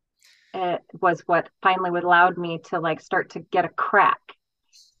 Hmm. It was what finally allowed me to like start to get a crack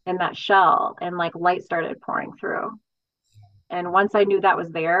in that shell, and like light started pouring through. And once I knew that was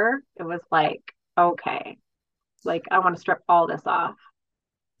there, it was like, okay, like I want to strip all this off.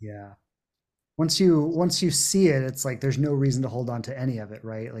 Yeah. Once you see it, it's like there's no reason to hold on to any of it,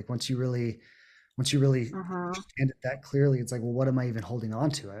 right? Like once you really Hmm. understand it that clearly, it's like, well, what am I even holding on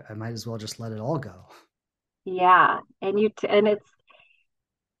to? I might as well just let it all go. Yeah. And it's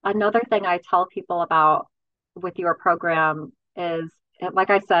another thing I tell people about with your program is,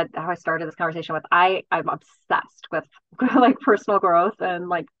 like I said, how I started this conversation with, I'm obsessed with like personal growth, and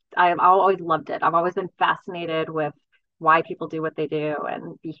like I've always loved it. I've always been fascinated with why people do what they do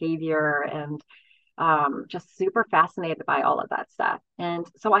and behavior, and just super fascinated by all of that stuff. And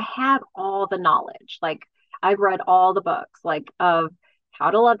so I have all the knowledge. Like I've read all the books, like of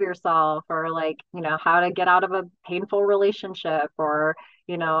how to love yourself, or like, how to get out of a painful relationship, or,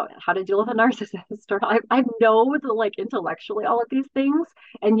 how to deal with a narcissist, or I know the, like intellectually all of these things.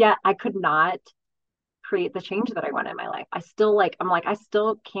 And yet I could not create the change that I want in my life. I'm like, I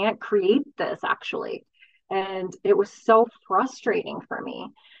still can't create this actually. And it was so frustrating for me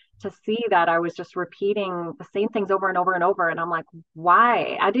to see that I was just repeating the same things over and over and over. And I'm like,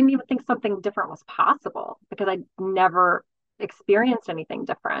 why? I didn't even think something different was possible, because I never experienced anything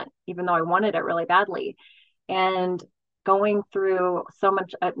different, even though I wanted it really badly. And going through so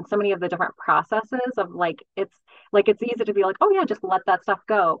many of the different processes of it's easy to be like, oh yeah, just let that stuff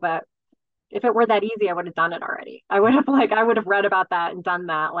go. But if it were that easy, I would have done it already. I would have read about that and done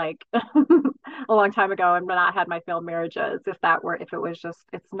that like a long time ago, and not had my failed marriages. If it was just,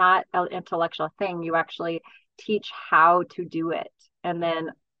 it's not an intellectual thing. You actually teach how to do it and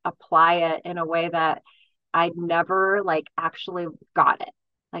then apply it in a way that I never like actually got it.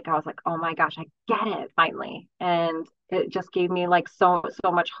 Like I was like, oh my gosh, I get it finally. And it just gave me like so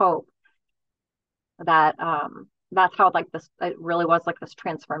much hope that that's how like this it really was like this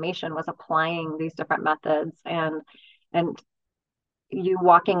transformation was applying these different methods and you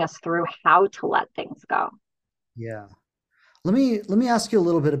walking us through how to let things go. Yeah. Let me ask you a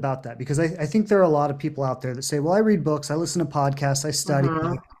little bit about that because I think there are a lot of people out there that say, well, I read books, I listen to podcasts, I study.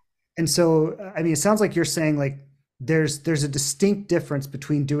 Hmm. And so, I mean, it sounds like you're saying like there's a distinct difference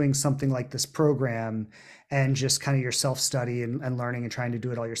between doing something like this program and just kind of your self-study and learning and trying to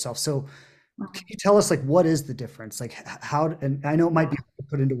do it all yourself. So can Hmm. you tell us like what is the difference? Like how, and I know it might be Yeah. hard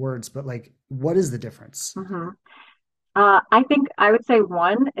to put into words, but like what is the difference? Hmm. I think I would say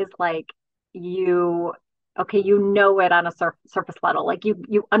one is like you, okay, you know it on a surface level, like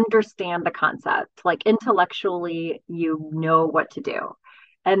you understand the concept, like intellectually you know what to do,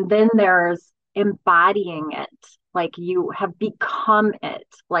 and then there's embodying it, like you have become it,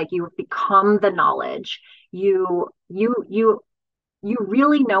 like you have become the knowledge. You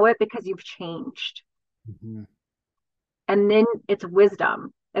really know it because you've changed, Mhm. and then it's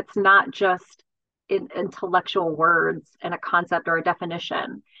wisdom. It's not just intellectual words and a concept or a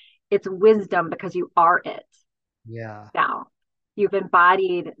definition. It's wisdom because you are it Yeah. now. You've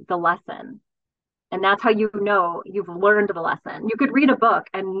embodied the lesson. And that's how you know you've learned the lesson. You could read a book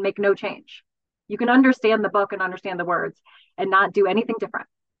and make no change. You can understand the book and understand the words and not do anything different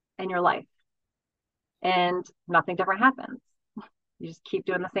in your life. And nothing different happens. You just keep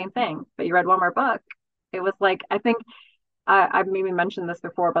doing the same thing. But you read one more book. It was like, I think I've maybe mentioned this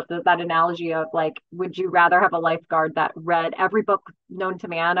before, but that analogy of like, would you rather have a lifeguard that read every book known to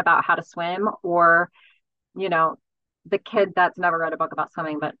man about how to swim, or, you know, the kid that's never read a book about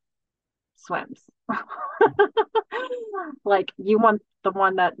swimming but swims? Like, you want the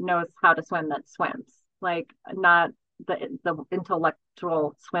one that knows how to swim that swims, like, not the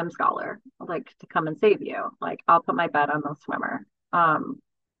intellectual swim scholar, like, to come and save you. Like, I'll put my bet on the swimmer.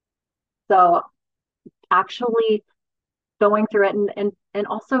 So actually going through it and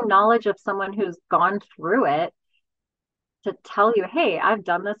also knowledge of someone who's gone through it to tell you, hey, I've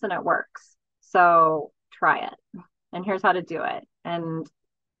done this and it works. So try it. And here's how to do it.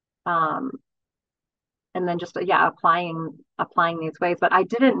 Um and then just yeah, applying these ways. But I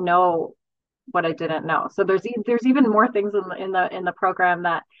didn't know what I didn't know. So there's even more things in the program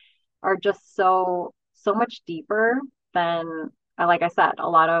that are just so much deeper than like I said, a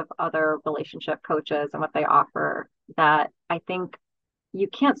lot of other relationship coaches and what they offer, that I think you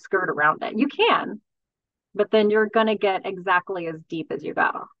can't skirt around it. You can, but then you're going to get exactly as deep as you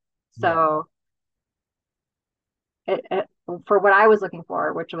go. Yeah. So for what I was looking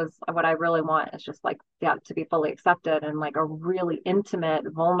for, which was what I really want, is just like, yeah, to be fully accepted and like a really intimate,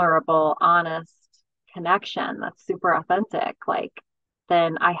 vulnerable, honest connection that's super authentic. Like,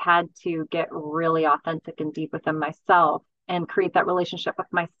 then I had to get really authentic and deep within myself and create that relationship with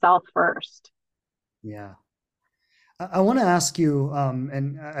myself first. Yeah. I want to ask you,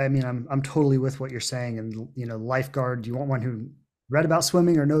 and I mean, I'm totally with what you're saying. And you know, lifeguard, you want one who read about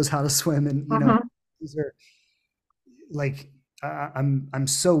swimming or knows how to swim, and you know, Mm-hmm. these are like I'm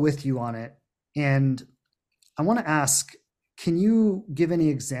so with you on it. And I want to ask, can you give any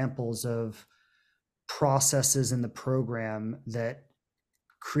examples of processes in the program that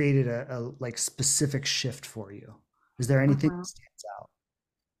created a like specific shift for you? Is there anything that Mm-hmm. stands out?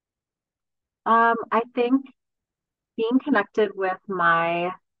 I think being connected with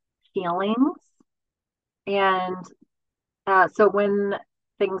my feelings, and so when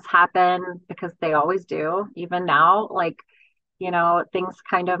things happen, because they always do, even now, like, things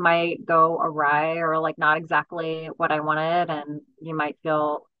kind of might go awry or like not exactly what I wanted, and you might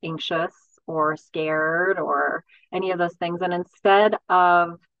feel anxious or scared or any of those things. And instead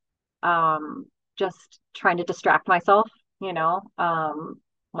of just trying to distract myself,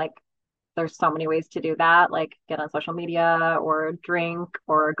 like there's so many ways to do that, like get on social media or drink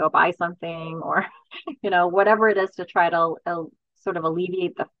or go buy something or, whatever it is to try to sort of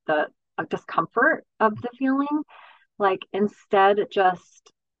alleviate the discomfort of the feeling. Like, instead,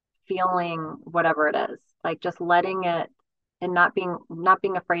 just feeling whatever it is, like just letting it, and not being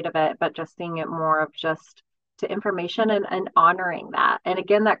afraid of it, but just seeing it more of just to information, and honoring that. And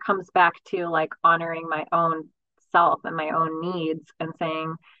again, that comes back to like honoring my own self and my own needs, and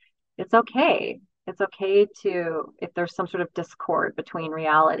saying it's okay. It's okay to, if there's some sort of discord between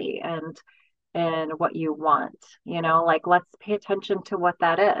reality and what you want, like, let's pay attention to what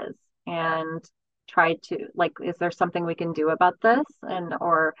that is, and try to, like, is there something we can do about this? And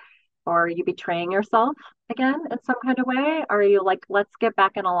or are you betraying yourself again in some kind of way? Or are you like, let's get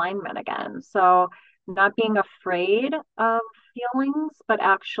back in alignment again? So not being afraid of feelings, but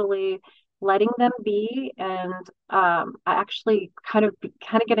actually letting them be. And I actually kind of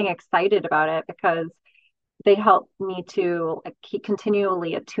getting excited about it, because they help me to like, keep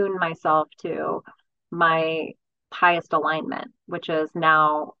continually attune myself to my highest alignment, which is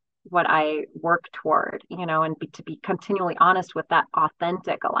now what I work toward, and to be continually honest with that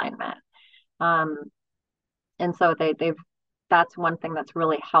authentic alignment. Um, and so they've that's one thing that's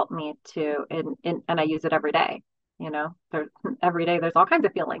really helped me to and I use it every day. There every day there's all kinds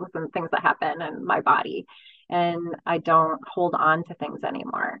of feelings and things that happen in my body, and I don't hold on to things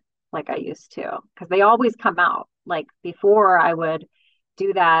anymore like I used to, because they always come out. Like before I would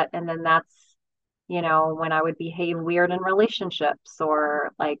do that, and then that's when I would behave weird in relationships,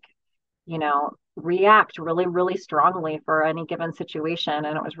 or like react really, really strongly for any given situation.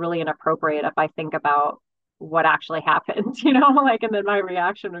 And it was really inappropriate if I think about what actually happened, like, and then my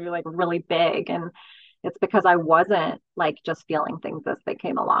reaction would be like really big. And it's because I wasn't like just feeling things as they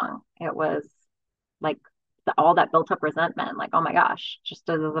came along. It was like all that built up resentment, like, oh my gosh, just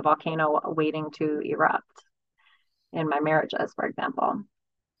as a volcano waiting to erupt in my marriages, for example.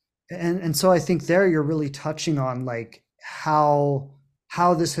 And so I think there you're really touching on like how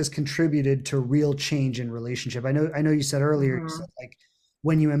this has contributed to real change in relationship. I know you said earlier, you said Hmm. like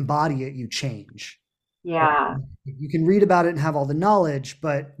when you embody it, you change. Right? Yeah. You can read about it and have all the knowledge,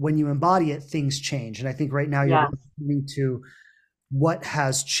 but when you embody it, things change. And I think right now you're Yes. really coming to what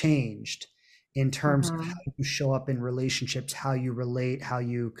has changed in terms of Hmm. how you show up in relationships, how you relate, how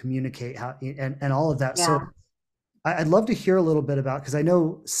you communicate, how and all of that. So Yeah. I'd love to hear a little bit about, because I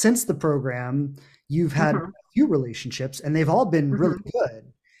know since the program, you've had a Hmm. few relationships and they've all been really Hmm.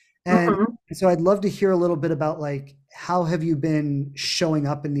 good. And Hmm. so I'd love to hear a little bit about like how have you been showing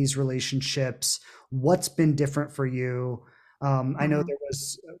up in these relationships? What's been different for you? I know Hmm. there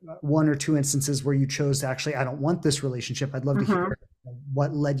was one or two instances where you chose to actually, I don't want this relationship. I'd love to hear Hmm.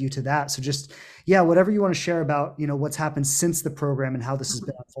 what led you to that. So just, yeah, whatever you want to share about, what's happened since the program and how this has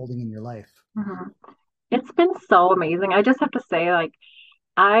been unfolding in your life. Hmm. It's been so amazing. I just have to say, like,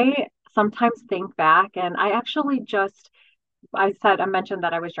 I sometimes think back, and I mentioned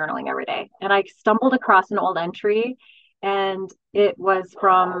that I was journaling every day, and I stumbled across an old entry, and it was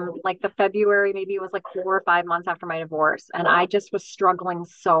from like the February, maybe it was like 4 or 5 months after my divorce. And I just was struggling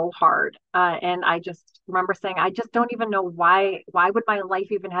so hard. And I just remember saying, I just don't even know why would my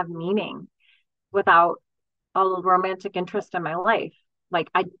life even have meaning without a romantic interest in my life? Like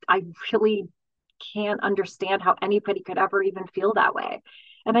I really can't understand how anybody could ever even feel that way.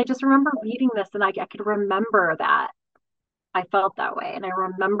 And I just remember reading this, and I could remember that I felt that way. And I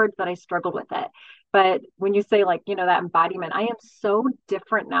remembered that I struggled with it. But when you say, like, that embodiment, I am so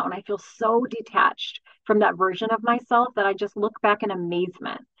different now. And I feel so detached from that version of myself that I just look back in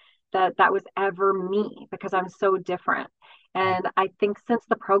amazement that that was ever me, because I'm so different. And I think since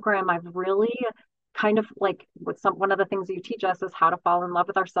the program, I've really kind of like one of the things you teach us is how to fall in love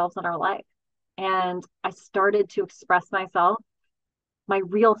with ourselves in our life. And I started to express myself, my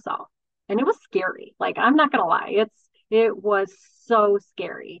real self. And it was scary. Like, I'm not gonna lie, it was so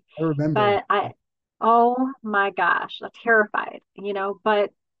scary. I remember. But oh my gosh, I'm terrified,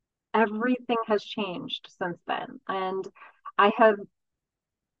 but everything has changed since then. And I have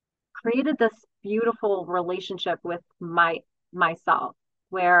created this beautiful relationship with myself,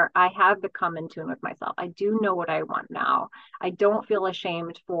 where I have become in tune with myself. I do know what I want now. I don't feel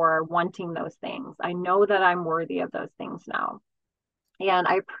ashamed for wanting those things. I know that I'm worthy of those things now, and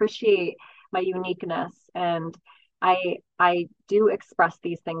I appreciate my uniqueness, and I do express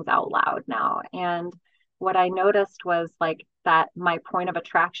these things out loud now. And what I noticed was like that my point of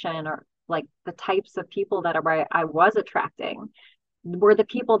attraction, or like the types of people that I was attracting, were the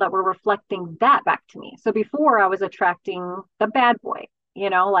people that were reflecting that back to me. So before I was attracting the bad boy,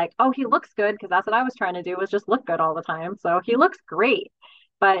 like, oh, he looks good, because that's what I was trying to do, was just look good all the time. So he looks great,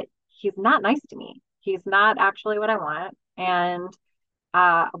 but he's not nice to me. He's not actually what I want. And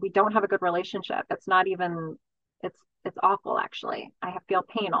we don't have a good relationship. It's not even, it's awful actually. I feel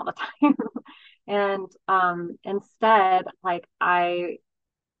pain all the time. And instead, like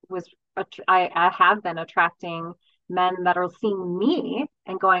was, I have been attracting men that are seeing me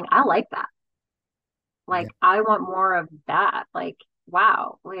and going, I like that. Yeah. Like, I want more of that. Like,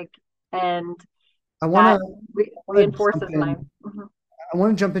 wow. Like, and I want to that want to jump reinforces my, in. mhm, I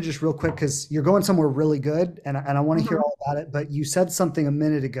want to jump in just real quick because you're going somewhere really good, and I want to hear mhm. all about it. But you said something a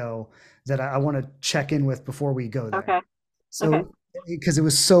minute ago that I want to check in with before we go there. Okay. Okay. So, because it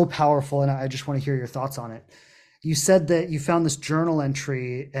was so powerful, and I just want to hear your thoughts on it. You said that you found this journal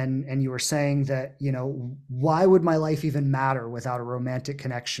entry, and you were saying that, why would my life even matter without a romantic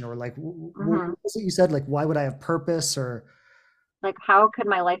connection? Or like, what Hmm. was it you said? Like, why would I have purpose? Or Like, how could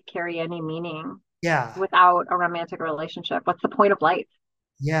my life carry any meaning yeah, without a romantic relationship? What's the point of life?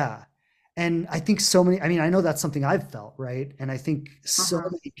 yeah. And I think so many, I mean, I know that's something I've felt, right? And I think so Hmm.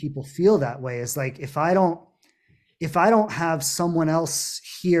 many people feel that way. Is like if I don't have someone else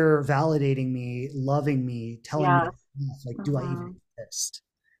here validating me, loving me, telling me Yes. like, do I even Hmm. exist?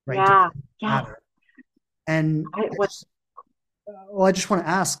 Right? Does Yeah. it Yes. matter? And I what well, I just want to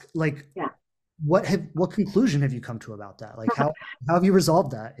ask, like, yeah. what conclusion have you come to about that? Like, how have you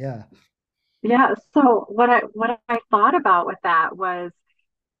resolved that? Yeah. Yeah. So what I thought about with that was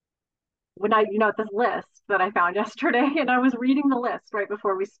when this list that I found yesterday, and I was reading the list right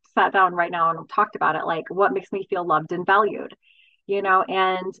before we sat down right now and talked about it, like what makes me feel loved and valued,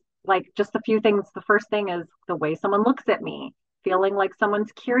 and like just a few things. The first thing is the way someone looks at me, feeling like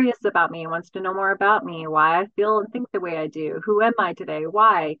someone's curious about me, wants to know more about me, why I feel and think the way I do, who am I today,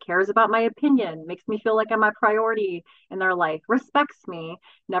 why, cares about my opinion, makes me feel like I'm a priority in their life, respects me,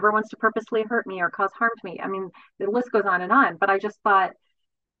 never wants to purposely hurt me or cause harm to me. I mean, the list goes on, but I just thought,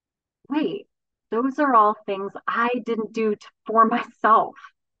 wait, those are all things I didn't do for myself.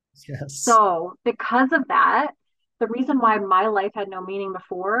 Yes. So, because of that, the reason why my life had no meaning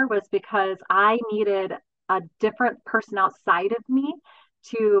before was because I needed a different person outside of me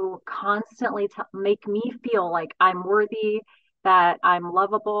to constantly make me feel like I'm worthy, that I'm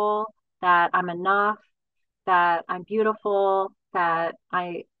lovable, that I'm enough, that I'm beautiful, that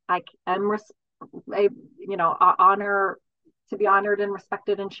I am a, honor to be honored and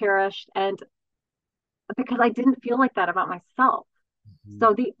respected and cherished, and because I didn't feel like that about myself. Mhm.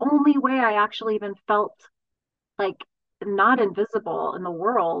 So the only way I actually even felt like not invisible in the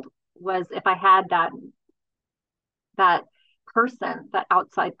world was if I had that person, that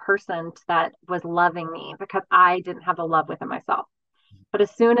outside person that was loving me, because I didn't have the love within myself. But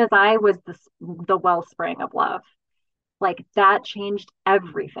as soon as I was the wellspring of love, like that changed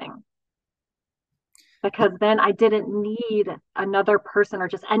everything, because then I didn't need another person or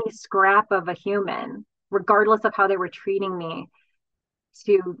just any scrap of a human, regardless of how they were treating me,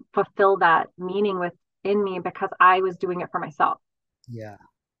 to fulfill that meaning within me, because I was doing it for myself. Yeah.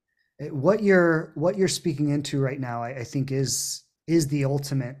 What you're speaking into right now, I think is the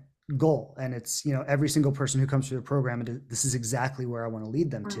ultimate goal. And it's, every single person who comes through the program, this is exactly where I want to lead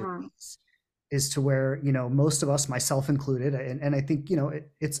them to, Mm-hmm. is to where, most of us, myself included, and I think,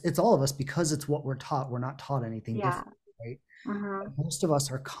 it's all of us, because it's what we're taught. We're not taught anything Yeah. different, right? Mm-hmm. Most of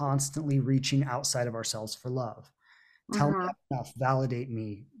us are constantly reaching outside of ourselves for love. Tell me Mm-hmm. I'm enough, validate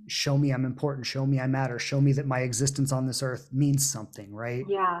me, show me I'm important, show me I matter, show me that my existence on this earth means something, right?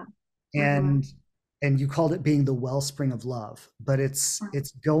 Yeah. Mm-hmm. And you called it being the wellspring of love, but it's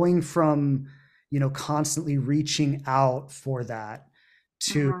going from, constantly reaching out for that,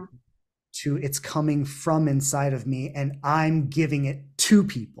 to Mm-hmm. it's coming from inside of me and I'm giving it to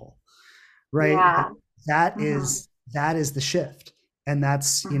people, right? Like, Yeah. that Mm-hmm. is that is the shift. And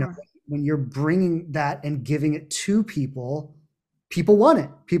that's, Mm-hmm. when you're bringing that and giving it to people, people want it.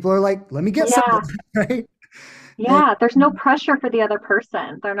 People are like, let me get some of Yeah. that, right? And Yeah. There's no pressure for the other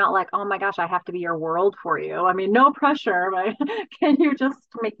person. They're not like, oh my gosh, I have to be your world for you. I mean, no pressure, but can you just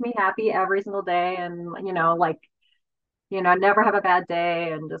make me happy every single day, and, like, never have a bad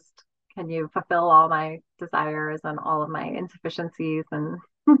day, and just can you fulfill all my desires and all of my insufficiencies, and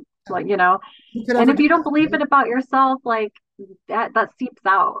like, who could and ever if do you don't that, believe right? it about yourself, like that seeps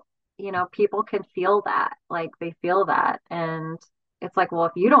out. People can feel that, like they feel that, and it's like, well,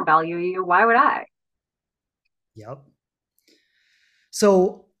 if you don't value you, why would I? Yep.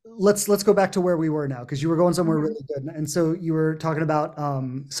 So let's go back to where we were now, because you were going somewhere Hmm. really good. And so you were talking about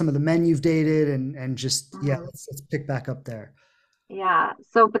some of the men you've dated, and just, yeah, Hmm. let's pick back up there. Yeah.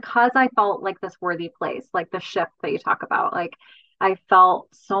 So because I felt like this worthy place, like the shift that you talk about, like I felt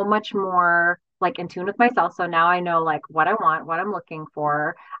so much more like in tune with myself. So now I know like what I want, what I'm looking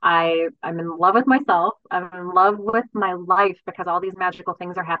for. I'm in love with myself. I'm in love with my life, because all these magical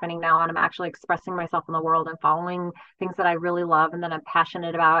things are happening now, and I'm actually expressing myself in the world and following things that I really love and that I'm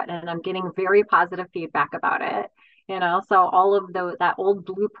passionate about, and I'm getting very positive feedback about it. So all of that old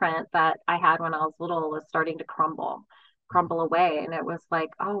blueprint that I had when I was little is starting to crumble away, and it was like,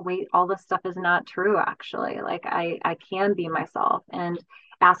 oh wait, all this stuff is not true, actually. Like I can be myself and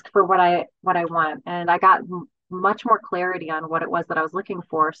ask for what I want, and I got much more clarity on what it was that I was looking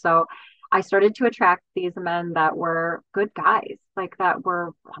for. So I started to attract these men that were good guys, like that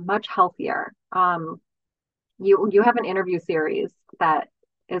were much healthier. You have an interview series that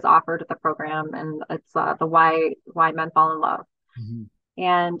is offered at the program, and it's the why men fall in love, Mhm.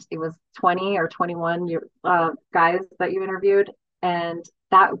 and it was 20 or 21 guys that you interviewed, and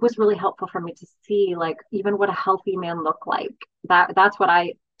that was really helpful for me to see like even what a healthy man looked like. That's what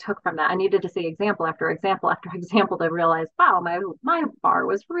I took from that. I needed to see example after example after example to realize, wow, my bar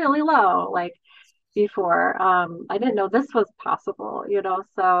was really low. Like before, I didn't know this was possible, you know.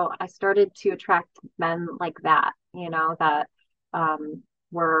 So I started to attract men like that, you know, that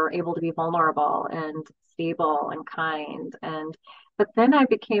were able to be vulnerable and stable and kind. And but then I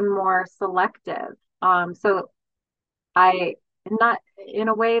became more selective. So I not in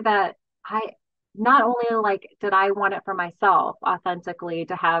a way that I not only like did I want it for myself authentically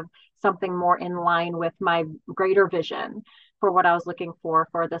to have something more in line with my greater vision for what I was looking for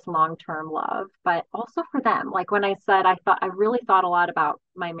this long-term love, but also for them. Like when I said I really thought a lot about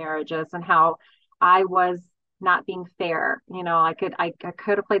my marriages and how I was not being fair. You know, I could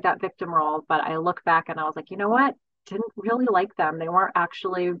have played that victim role, but I look back and I was like, you know what? Didn't really like them. They weren't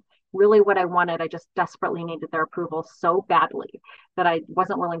actually really what I wanted. I just desperately needed their approval so badly that I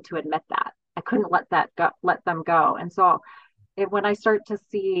wasn't willing to admit that. I couldn't let them go. And so when I start to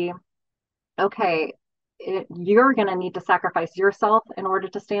see, okay, you're going to need to sacrifice yourself in order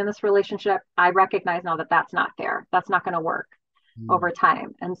to stay in this relationship, I recognize now that that's not fair. That's not going to work Mm. over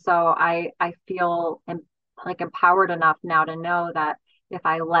time. And so I feel like empowered enough now to know that if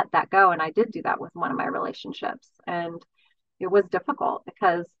I let that go, and I did do that with one of my relationships, and it was difficult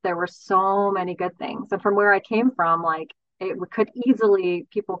because there were so many good things. And from where I came from, like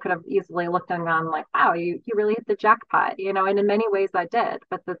people could have easily looked and gone like, wow, you really hit the jackpot, you know, and in many ways I did,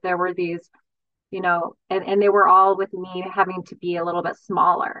 but that there were these, you know, and they were all with me having to be a little bit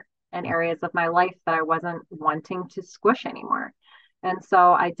smaller in areas of my life that I wasn't wanting to squish anymore. And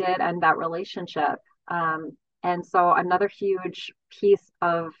so I did end that relationship. And so another huge piece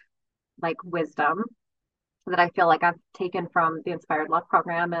of like wisdom that I feel like I've taken from the Inspired Love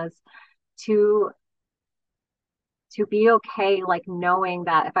program is to to be okay, like knowing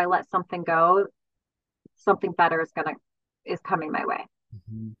that if I let something go, something better is coming my way.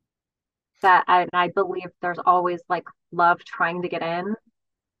 Mhm. I believe there's always like love trying to get in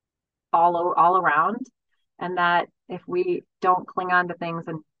all around, and that if we don't cling on to things,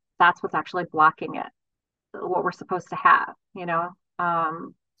 and that's what's actually blocking it, what we're supposed to have, you know.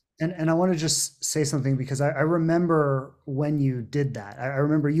 And I want to just say something because I remember when you did that. I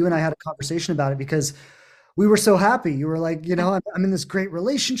remember you and I had a conversation about it because we were so happy. You were like, you know, I'm in this great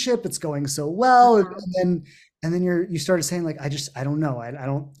relationship. It's going so well. Mhm, And then you started saying like, I don't know. I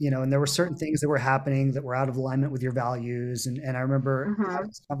don't, you know, and there were certain mhm, things that were happening that were out of alignment with your values. And I remember having mhm,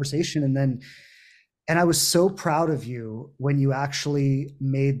 this conversation and I was so proud of you when you actually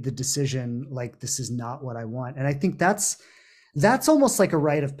made the decision, like, this is not what I want. And I think that's almost like a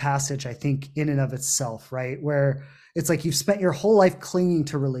rite of passage, I think, in and of itself, right? Where it's like you've spent your whole life clinging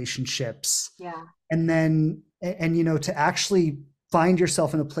to relationships yeah, and then and you know to actually find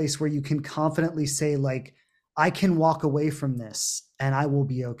yourself in a place where you can confidently say like I can walk away from this and I will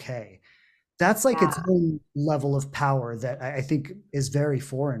be okay. That's like its yeah. own level of power that I think is very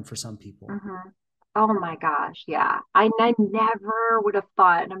foreign for some people. Mhm. Oh my gosh, yeah. I never would have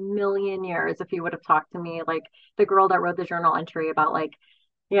thought in a million years if you would have talked to me like the girl that wrote the journal entry about like,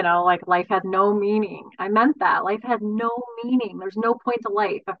 you know, like life had no meaning. I meant that. Life had no meaning. There's no point to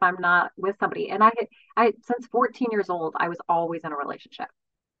life if I'm not with somebody. And I since 14 years old, I was always in a relationship.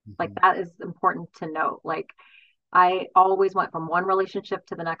 Like Mhm. that is important to note. Like I always went from one relationship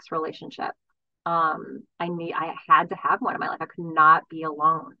to the next relationship. I had to have one in my life. I could not be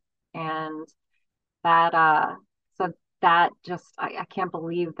alone. And that so that just I can't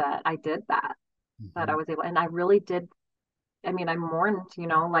believe that I did that, that I Mhm. was able, and I really did. I mean, I mourned, you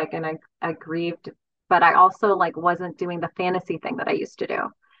know, like, and I grieved, but I also like wasn't doing the fantasy thing that I used to do.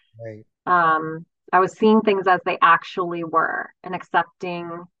 Right. I was seeing things as they actually were and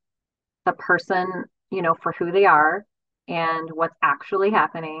accepting the person, you know, for who they are and what's actually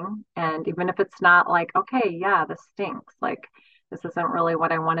happening. And even if it's not like, okay, yeah, this stinks, like this isn't really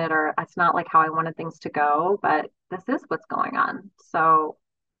what I wanted, or it's not like how I wanted things to go, but this is what's going on. So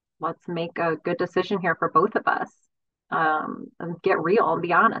let's make a good decision here for both of us. And get real and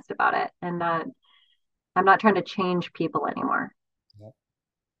be honest about it. And that I'm not trying to change people anymore. Yep.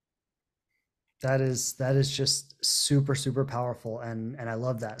 That is just super super powerful and I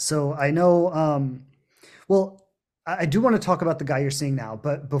love that. So I know well, I do want to talk about the guy you're seeing now,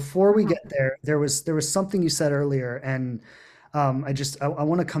 but before we get Mhm, there, there was something you said earlier, and I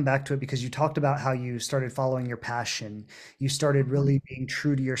want to come back to it because you talked about how you started following your passion, you started mhm, really being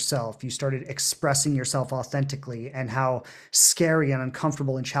true to yourself, you started expressing yourself authentically, and how scary and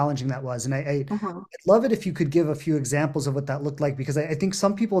uncomfortable and challenging that was. And mhm, I'd love it if you could give a few examples of what that looked like because I think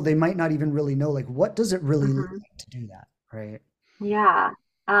some people they might not even really know like what does it really look mhm. like to do that, right? Yeah.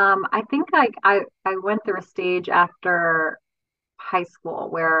 I think I went through a stage after. high school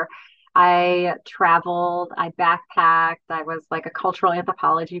where I traveled, I backpacked, I was like a cultural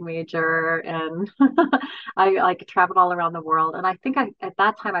anthropology major, and I like traveled all around the world. And I think at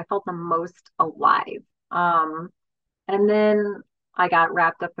that time I felt the most alive. Um, and then I got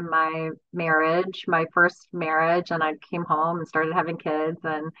wrapped up in my marriage, my first marriage, and I came home and started having kids.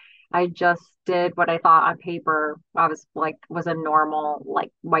 And I just did what I thought on paper I was like was a normal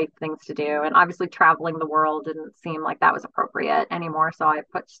like wife things to do. And obviously traveling the world didn't seem like that was appropriate anymore. So I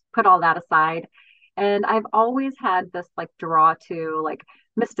put all that aside. And I've always had this like draw to like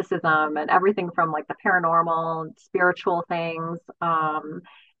mysticism and everything from like the paranormal and spiritual things,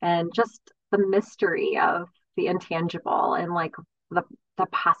 and just the mystery of the intangible and like the the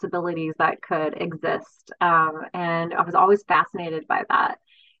possibilities that could exist. And I was always fascinated by that,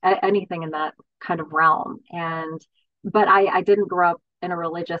 anything in that kind of realm. And but I didn't grow up in a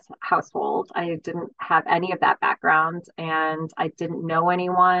religious household. I didn't have any of that background, and I didn't know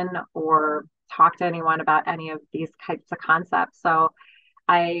anyone or talk to anyone about any of these types of concepts. So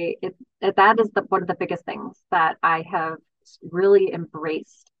that is one of the biggest things that I have really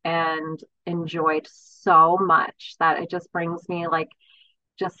embraced and enjoyed so much that it just brings me like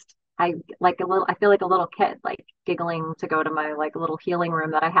just I like a little I feel like a little kid like giggling to go to my like little healing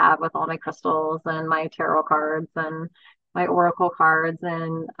room that I have with all my crystals and my tarot cards and my oracle cards,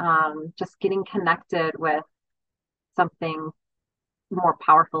 and just getting connected with something more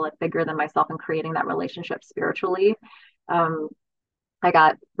powerful and bigger than myself and creating that relationship spiritually. Um, I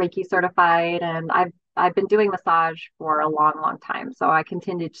got Reiki certified, and I've been doing massage for a long, long time. So I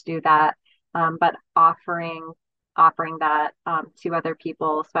continued to do that, but offering that to other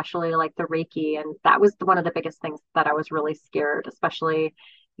people, especially like the Reiki, and that was one of the biggest things that I was really scared, especially.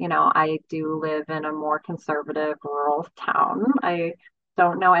 I do live in a more conservative rural town. I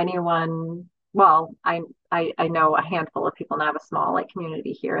don't know anyone. Well, I know a handful of people, and I have a small like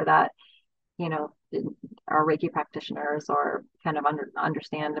community here that you know are Reiki practitioners or kind of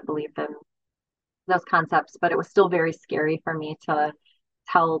understand and believe in those concepts, but it was still very scary for me to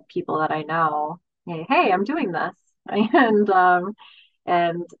tell people that I know, hey, I'm doing this.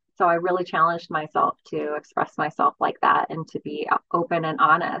 And so I really challenged myself to express myself like that and to be open and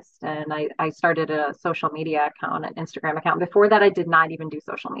honest. And I started a social media account, an Instagram account. Before that, I did not even do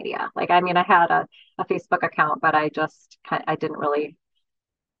social media. Like, I mean, I had a Facebook account, but I didn't really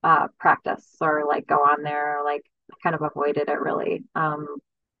practice or like go on there, like kind of avoided it really.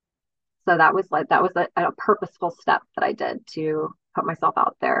 So that was a purposeful step that I did to put myself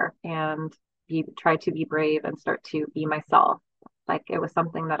out there and try to be brave and start to be myself. Like it was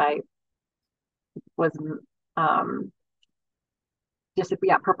something that I was um, just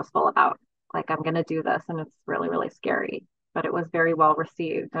yeah purposeful about. Like I'm going to do this, and it's really really scary, but it was very well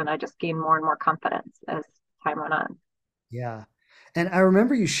received, and I just gained more and more confidence as time went on. Yeah. And I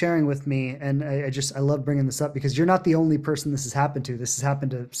remember you sharing with me, and I love bringing this up because you're not the only person this has happened to. This has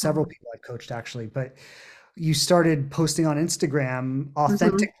happened to several Mhm. people I've coached actually, but you started posting on Instagram Mhm.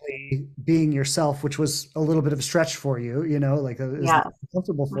 authentically being yourself, which was a little bit of a stretch for you, like it was Yes.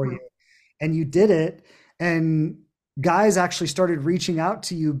 comfortable for you. Mhm. And you did it, and guys actually started reaching out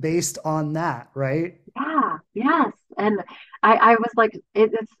to you based on that, right? Yeah, yes. And I was like,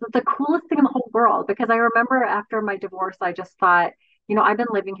 it's the coolest thing in the whole world because I remember after my divorce, I just thought, I've been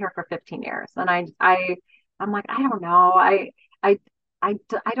living here for 15 years and I'm like, I don't know. I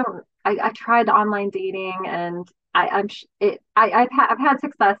don't, I tried online dating and I'm, sh- it, I've had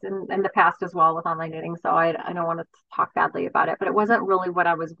success in the past as well with online dating. So I don't want to talk badly about it, but it wasn't really what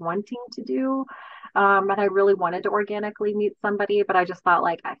I was wanting to do. And I really wanted to organically meet somebody, but I just thought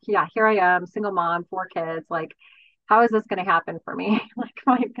like, yeah, here I am, single mom, 4 kids. Like, how is this going to happen for me? Like,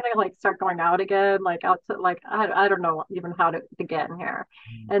 am I going to like start going out again? Like out to like, I don't know even how to begin here.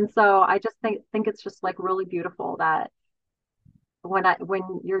 And so I just think it's just like really beautiful that when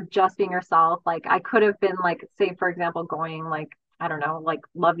you're just being yourself, like I could have been like, say for example, going like, I don't know, like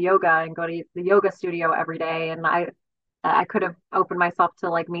love yoga and go to the yoga studio every day. And I could have opened myself to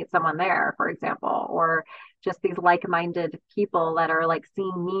like meet someone there, for example, or just these like-minded people that are like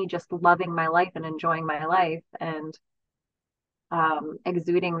seeing me just loving my life and enjoying my life and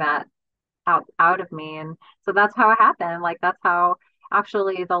exuding that out of me. And so that's how it happened. Like that's how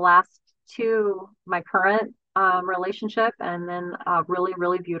actually the last two, my current relationship and then a really,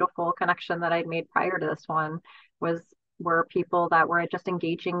 really beautiful connection that I'd made prior to this one was were people that were just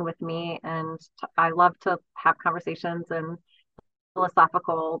engaging with me. And I love to have conversations and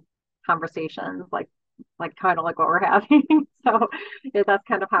philosophical conversations, like kind of like what we're having. So yeah, that's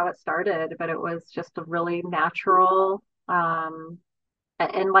kind of how it started, but it was just a really natural. And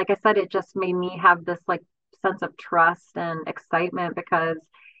like I said, it just made me have this like sense of trust and excitement because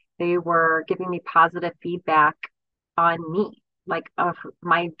they were giving me positive feedback on me, like of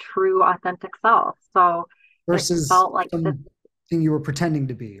my true authentic self. So it Versus felt like this, something you were pretending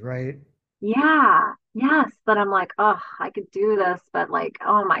to be, right? yeah, yes, that I'm like, oh, I could do this, but like,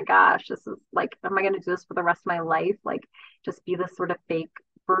 oh my gosh, this is like, am I going to do this for the rest of my life? Like, just be this sort of fake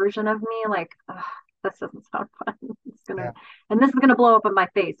version of me? Like, ugh, this doesn't sound fun. It's gonna, Yeah. and this is gonna blow up in my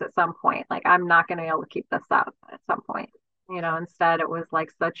face at some point. Like, I'm not gonna be able to keep this up at some point. Instead, it was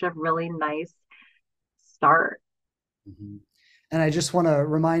like such a really nice start. Mhm. And I just want to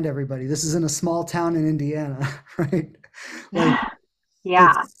remind everybody, this is in a small town in Indiana, right? Like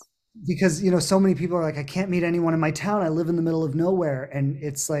Yeah. it's because, so many people are like, I can't meet anyone in my town. I live in the middle of nowhere. And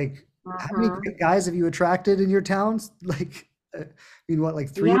it's like, how many Hmm. great guys have you attracted in your towns? Like, I mean, what, like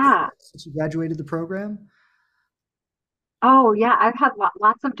three or Yeah. four since you graduated the program? Oh, yeah. I've had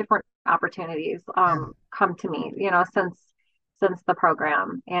lots of different opportunities Yeah. come to me, since the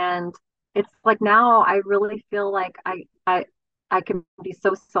program. And it's like now I really feel like I can be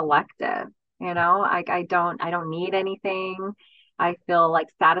so selective, I don't need anything. I feel like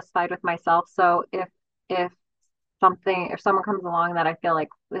satisfied with myself. So if if someone comes along that I feel like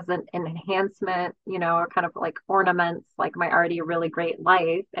is an enhancement, or kind of like ornaments like my already really great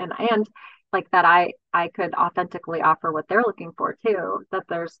life, and like that I could authentically offer what they're looking for too, that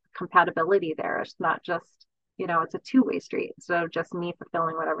there's compatibility there. It's not just, it's a two-way street instead of just me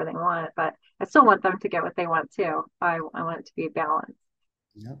fulfilling whatever they want, but I still want them to get what they want too. I want it to be balanced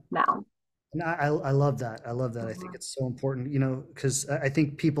Yeah. now. And I love that. I love that. I think Hmm. it's so important, because I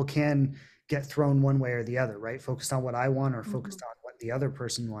think people can get thrown one way or the other, right? Focused on what I want or Hmm. focused on what the other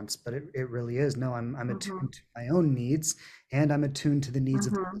person wants. But it really is, no, I'm Hmm. attuned to my own needs and I'm attuned to the needs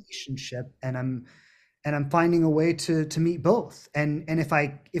of the Hmm. relationship. And I'm finding a way to meet both. And if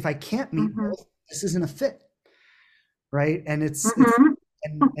I can't meet Hmm. both, this isn't a fit, right? And it's Hmm.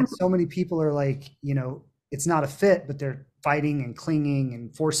 and so many people are like, it's not a fit, but they're fighting and clinging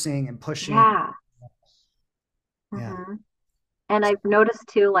and forcing and pushing. Yeah. Yeah. Hmm. And I've noticed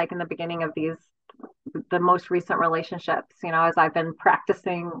too, like in the beginning of the most recent relationships, as I've been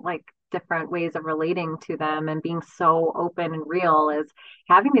practicing like different ways of relating to them and being so open and real, is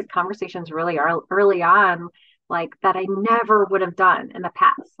having these conversations really early on, like that I never would have done in the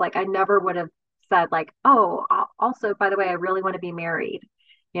past. Like I never would have said like, oh, also, by the way, I really want to be married,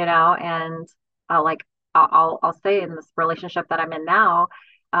 and like I'll say in this relationship that I'm in now,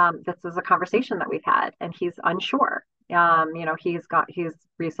 this is a conversation that we've had and he's unsure. He's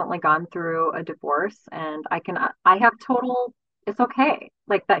recently gone through a divorce, and I have total, it's okay.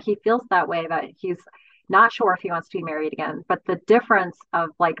 Like that he feels that way, that he's not sure if he wants to be married again. But the difference of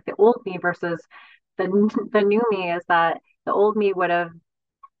like the old me versus the new me is that the old me would have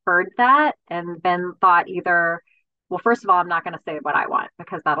heard that and then thought either, well, first of all, I'm not going to say what I want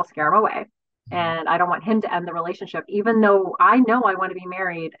because that'll scare him away. Mhm. And I don't want him to end the relationship, even though I know I want to be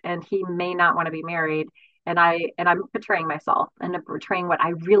married and he may not want to be married. And I'm betraying myself and betraying what I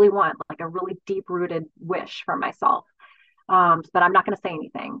really want, like a really deep rooted wish for myself. So that I'm not going to say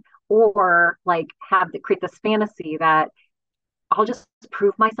anything or like create this fantasy that I'll just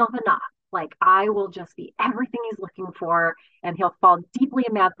prove myself enough. Like I will just be everything he's looking for, and he'll fall deeply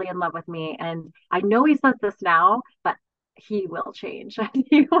and madly in love with me. And I know he says this now, but he will change.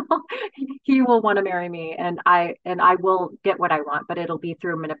 He will want to marry me, and I will get what I want, but it'll be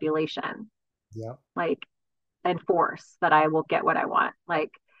through manipulation, Yeah. like and force that I will get what I want.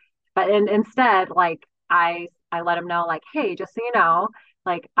 Like, but instead, like I let him know, like, hey, just so you know,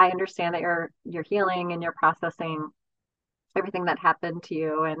 like I understand that you're healing and you're processing everything that happened to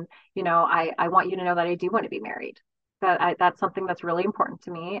you. And, I want you to know that I do want to be married. That's something that's really important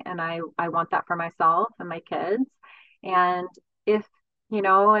to me. And I want that for myself and my kids. And if,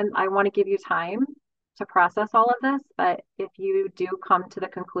 and I want to give you time to process all of this, but if you do come to the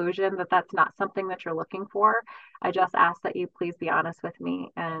conclusion that that's not something that you're looking for, I just ask that you please be honest with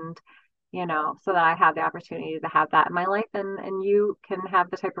me, and so that I have the opportunity to have that in my life, and you can have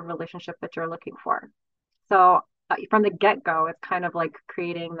the type of relationship that you're looking for. So from the get-go, it's kind of like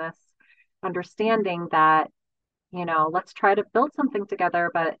creating this understanding that, let's try to build something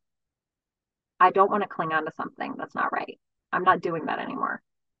together, but I don't want to cling on to something that's not right. I'm not doing that anymore.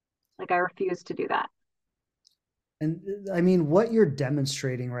 Like I refuse to do that. And I mean, what you're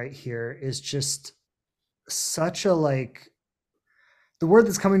demonstrating right here is just such a like the word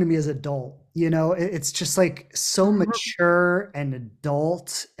that's coming to me is adult. It's just like so mature and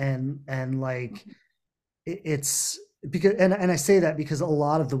adult and like it's because and I say that because a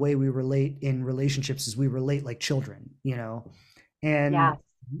lot of the way we relate in relationships is we relate like children, and Yes.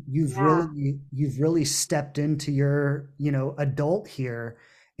 Yeah. you've really stepped into your, adult here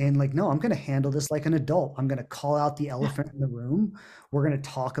and like, no, I'm going to handle this like an adult. I'm going to call out the elephant in the room. We're going to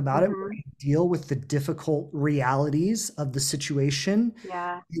talk about it. We're Hmm. going to deal with the difficult realities of the situation.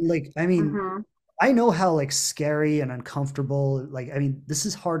 Yeah. Like, I mean, Hmm. I know how like scary and uncomfortable, like, I mean, this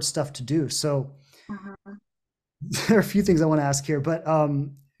is hard stuff to do. So Hmm. there are a few things I want to ask here, but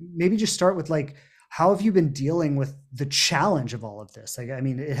maybe just start with like, how have you been dealing with the challenge of all of this? Like, I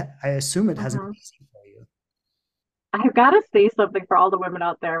mean, I assume it hasn't Hmm. been easy for you. I've got to say something for all the women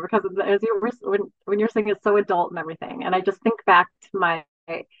out there because as you were when you're saying it's so adult and everything, and I just think back to my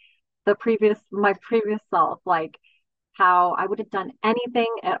previous self, like how I would have done anything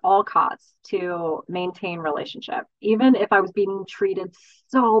at all costs to maintain relationship, even if I was being treated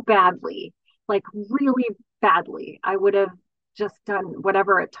so badly, like really badly. I would have just done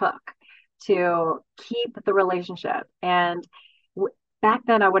whatever it took to keep the relationship. And back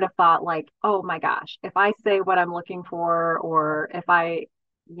then, I would have thought like, oh my gosh, if I say what I'm looking for, or if I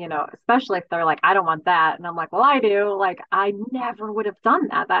especially if they're like, I don't want that. And I'm like, well, I do. Like, I never would have done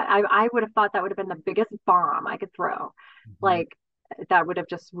that. I would have thought that would have been the biggest bomb I could throw. Mhm. Like, that would have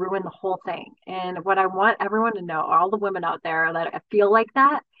just ruined the whole thing. And what I want everyone to know, all the women out there that feel like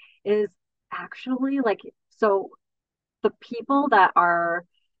that, is actually like, so the people that are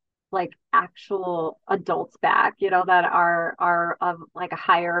like actual adults back, that are of like a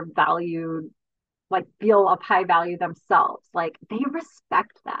higher value, like feel of high value themselves, like they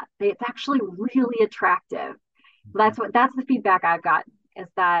respect that. It's actually really attractive. That's the feedback I've gotten, is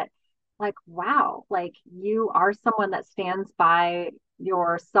that like, wow, like you are someone that stands by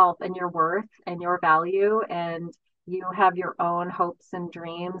yourself and your worth and your value, and you have your own hopes and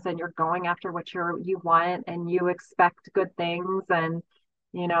dreams, and you're going after what you want, and you expect good things, and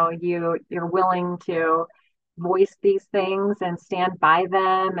you're willing to voice these things and stand by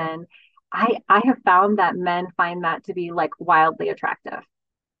them. And I have found that men find that to be like wildly attractive.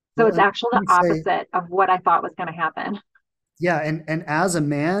 So Well, it's and actually I the would say, opposite of what I thought was going to happen. yeah, and as a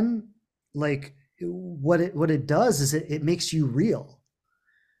man, like what it does is it makes you real,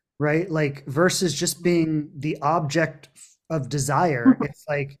 right? Like versus just being the object of desire. It's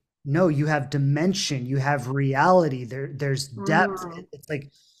like, no, you have dimension, you have reality, there's depth. Mm-hmm. It's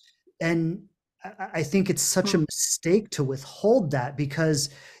like, and I think it's such a mistake to withhold that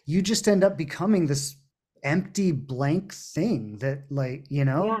because you just end up becoming this empty blank thing that like,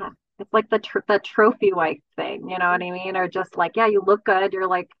 Yeah. It's like the trophy wife thing, you know what I mean? Or just like, yeah, you look good. You're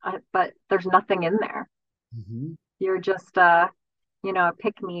like, but there's nothing in there. Mhm. You're just a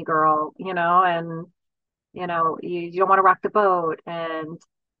pick me girl, and you don't want to rock the boat, and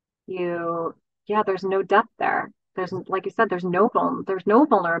you yeah, there's no depth there. There's, like you said, there's no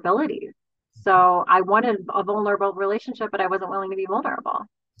vulnerability. So I wanted a vulnerable relationship, but I wasn't willing to be vulnerable.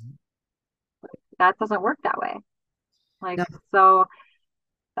 That doesn't work that way. Like, Now, so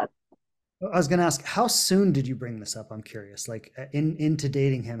that's I was going to ask, how soon did you bring this up? I'm curious. Like into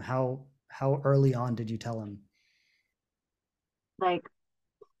dating him, how early on did you tell him? like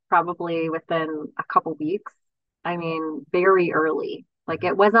probably within a couple weeks. I mean, very early. Like,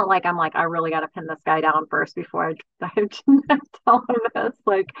 it wasn't like I'm like, I really got to pin this guy down first before I tell him this.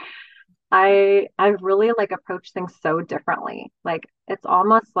 Like, I've really like approached things so differently. Like, it's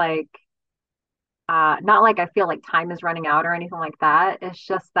almost like not like I feel like time is running out or anything like that. It's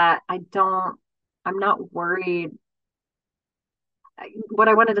just that I'm not worried. What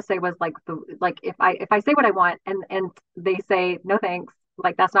I wanted to say was like, if I say what I want, and they say no thanks,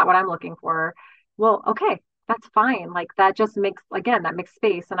 like that's not what I'm looking for. Well, okay, that's fine. Like, that just makes, again, that makes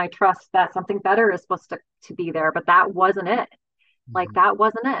space, and I trust that something better is supposed to be there, but that wasn't it. Like, Mhm. that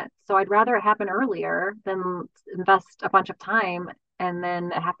wasn't it. So I'd rather it happen earlier than invest a bunch of time and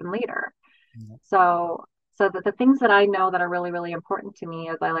then it happen later. Yeah. So the things that I know that are really, really important to me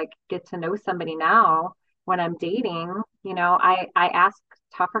as I like get to know somebody now when I'm dating, I ask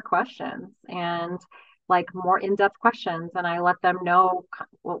tougher questions and like more in-depth questions, and I let them know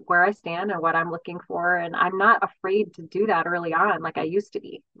where I stand and what I'm looking for. And I'm not afraid to do that early on like I used to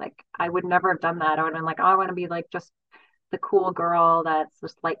be. Like, I would never have done that. I would have been like, oh, I want to be like just the cool girl that's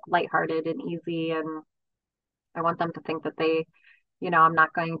just like lighthearted and easy, and I want them to think that I'm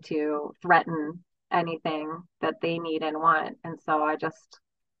not going to threaten anything that they need and want. And so I just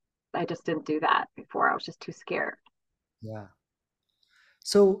didn't do that before. I was just too scared. Yeah.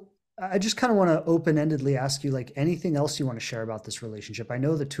 So I just kind of want to open-endedly ask you like anything else you want to share about this relationship. I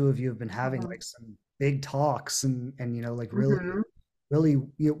know the two of you have been having Hmm. like some big talks and like Hmm. really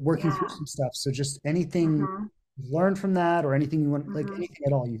working through Yeah. some stuff. So just anything Hmm. you learned from that or anything you want like Hmm. anything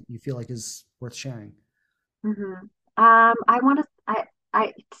at all you feel like is worth sharing. Hmm. I want to.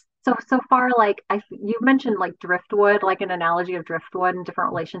 I so far, like you mentioned like driftwood, like an analogy of driftwood and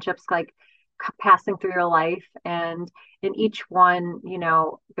different relationships, like passing through your life, and in each one,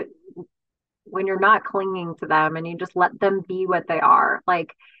 but when you're not clinging to them and you just let them be what they are,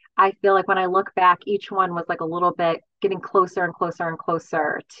 like I feel like when I look back, each one was like a little bit getting closer and closer and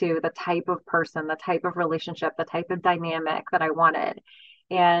closer to the type of person, the type of relationship, the type of dynamic that I wanted.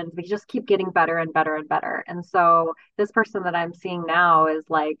 And we just keep getting better and better and better. And so this person that I'm seeing now is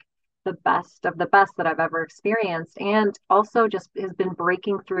like the best of the best that I've ever experienced. And also just has been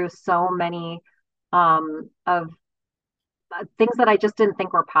breaking through so many of things that I just didn't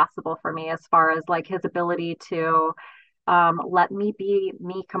think were possible for me, as far as like his ability to let me be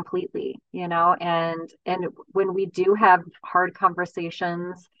me completely, and when we do have hard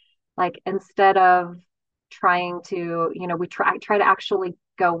conversations, like instead of trying to, we try to actually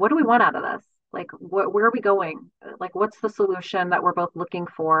go, what do we want out of this? Like, where are we going? Like, what's the solution that we're both looking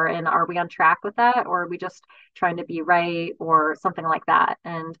for? And are we on track with that? Or are we just trying to be right or something like that?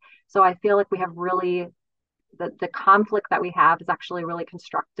 And so I feel like we have really, the conflict that we have is actually really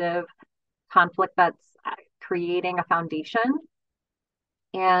constructive conflict that's creating a foundation,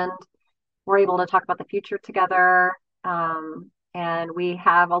 and we're able to talk about the future together, and we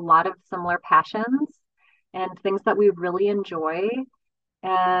have a lot of similar passions and things that we really enjoy.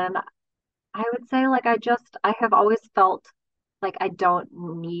 And I would say like I have always felt like I don't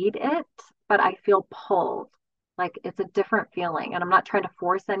need it, but I feel pulled, like it's a different feeling, and I'm not trying to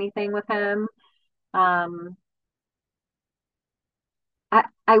force anything with him. um,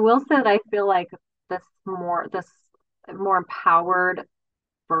 I will say that I feel like this more empowered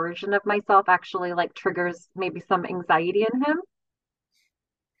version of myself actually like triggers maybe some anxiety in him,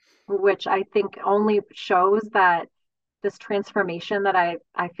 which I think only shows that this transformation that I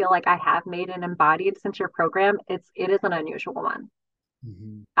feel like I have made and embodied since your program, it is an unusual one.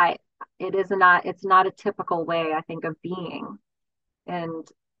 Mhm. I it's not a typical way I think of being and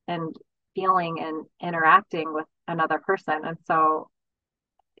and feeling and interacting with another person. And so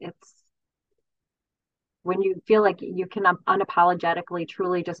it's when you feel like you can unapologetically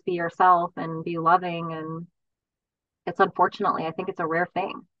truly just be yourself and be loving, and it's unfortunately, I think it's a rare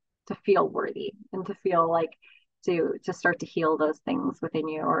thing to feel worthy and to feel like to start to heal those things within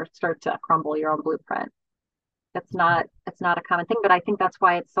you or start to crumble your own blueprint. It's not a common thing, but I think that's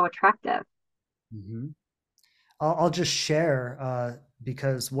why it's so attractive. Mhm. I'll just share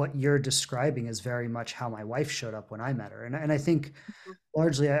because what you're describing is very much how my wife showed up when I met her, and I think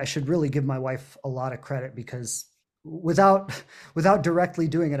largely I should really give my wife a lot of credit because without without directly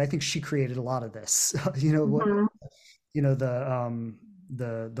doing it, I think she created a lot of this. What Mm-hmm.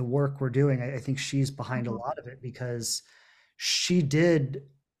 the work we're doing. I think she's behind a Mm-hmm. lot of it because she did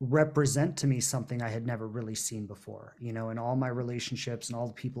represent to me something I had never really seen before. In all my relationships and all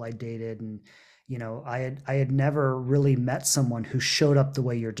the people I dated, and I had never really met someone who showed up the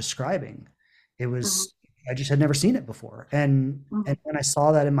way you're describing. It Mm-hmm. was I just had never seen it before, and when I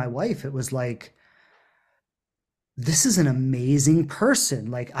saw that in my wife, it was like, this is an amazing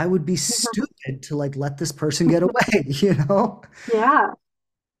person. Like, I would be Mm-hmm. stupid to like let this person get away, you know? Yeah,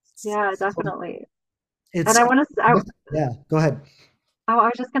 yeah, So definitely. And it's I want to, yeah, go ahead. I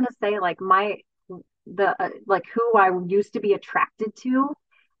was just gonna say, like the like who I used to be attracted to,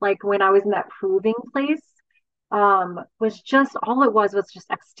 like when I was in that proving place, was just all it was just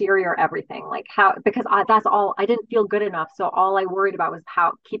exterior everything, like how because that's all I didn't feel good enough, so all I worried about was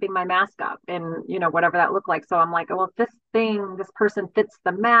how keeping my mask up and whatever that looked like. So I'm like, well, if this person fits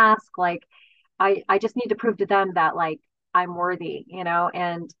the mask, like I just need to prove to them that like I'm worthy,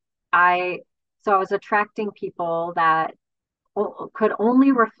 and I so I was attracting people that could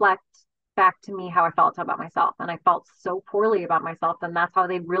only reflect back to me how I felt about myself. And I felt so poorly about myself. And that's how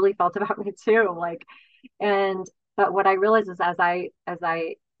they really felt about me too. Like, and, but what I realized is as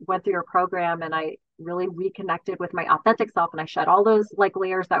I went through your program and I really reconnected with my authentic self and I shed all those like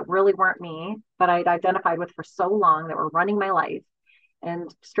layers that really weren't me, but I'd identified with for so long that were running my life,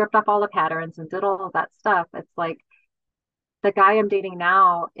 and stripped off all the patterns and did all of that stuff. It's like the guy I'm dating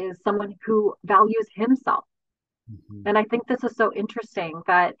now is someone who values himself, Mhm. and I think this is so interesting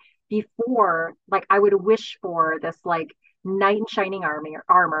that before, like, I would wish for this, like, knight in shining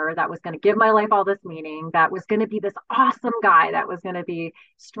armor that was going to give my life all this meaning, that was going to be this awesome guy, that was going to be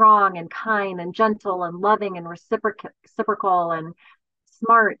strong and kind and gentle and loving and reciprocal and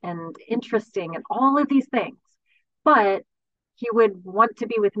smart and interesting and all of these things. But he would want to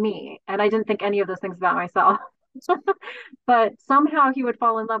be with me. And I didn't think any of those things about myself. But somehow he would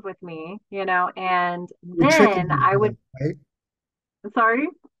fall in love with me, and You would trick then him into I would, it, right? sorry.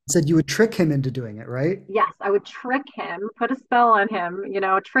 Said you would trick him into doing it, right? Yes, I would trick him, put a spell on him,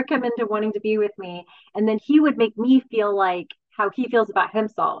 trick him into wanting to be with me. And then he would make me feel like how he feels about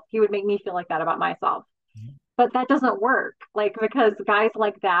himself. He would make me feel like that about myself. But that doesn't work. Like, because guys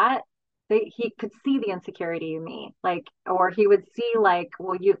like that, he could see the insecurity in me. Like, or he would see, like,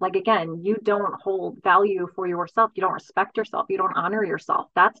 well, you, like, again, you don't hold value for yourself. You don't respect yourself. You don't honor yourself.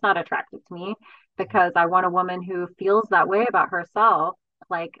 That's not attractive to me because I want a woman who feels that way about herself,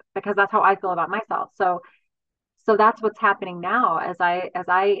 like, because that's how I feel about myself. So that's what's happening now as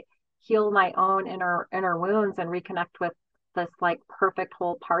I heal my own inner wounds and reconnect with this like perfect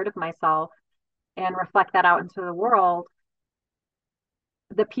whole part of myself and reflect that out into the world.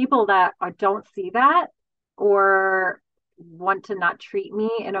 The people that don't see that or want to not treat me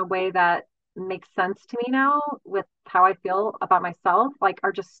in a way that makes sense to me now with how I feel about myself, like,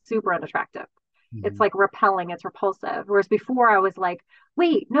 are just super unattractive. It's Mhm. like repelling, it's repulsive. Whereas before I was like,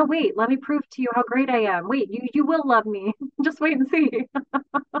 wait, no, wait, let me prove to you how great I am. Wait, you will love me. Just wait and see.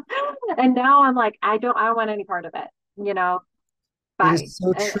 And now I'm like, I don't want any part of it, It bye. is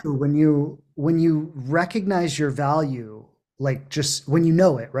so true when you recognize your value, like just when you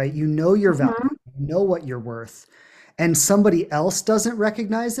know it, right? You know your value, Mhm. you know what you're worth, and somebody else doesn't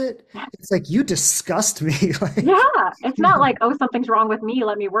recognize it. It's like you disgust me. Yeah, Like, it's you not know, like, oh, something's wrong with me,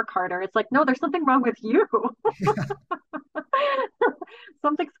 let me work harder. It's like, no, there's something wrong with you.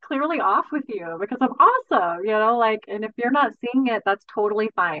 Something's clearly off with you because I'm awesome, like, and if you're not seeing it, that's totally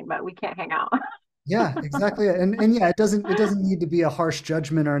fine, but we can't hang out. yeah, exactly. And yeah, it doesn't need to be a harsh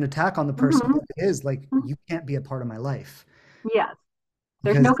judgment or an attack on the person, Hmm. but it is like you can't be a part of my life Yes,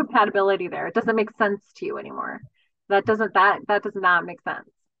 there's because no compatibility there. It doesn't make sense to you anymore. That does not make sense.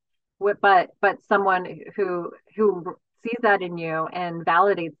 But someone who sees that in you and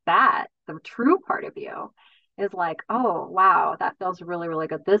validates that, the true part of you, is like, oh wow, that feels really, really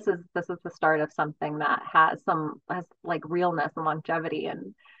good. This is the start of something that has like realness and longevity,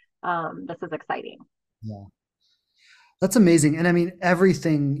 and this is exciting. yeah. That's amazing. And I mean,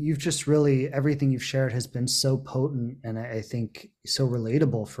 everything you've shared has been so potent and I think so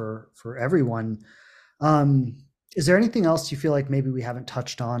relatable for everyone. Um, is there anything else you feel like maybe we haven't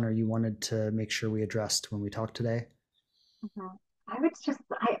touched on or you wanted to make sure we addressed when we talked today? Mhm. I would just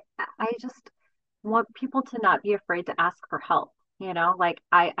I just want people to not be afraid to ask for help. Like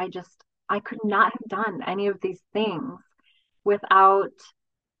I could not have done any of these things without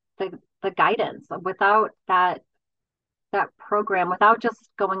the guidance, without that program, without just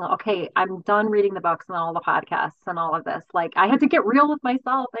going, okay, I'm done reading the books and all the podcasts and all of this. Like, I had to get real with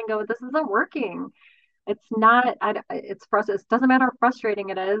myself and go, this isn't working. It's not. It's frustrating. It doesn't matter how frustrating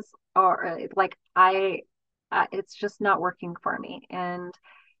it is, or like it's just not working for me. And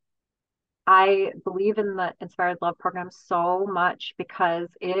I believe in the Inspired Love program so much because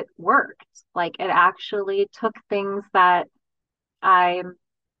it worked. Like, it actually took things that I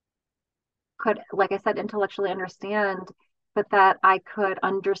could, like I said, intellectually understand, but that I could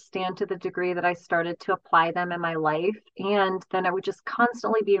understand to the degree that I started to apply them in my life. And then I would just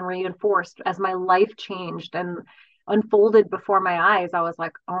constantly be reinforced as my life changed and unfolded before my eyes. I was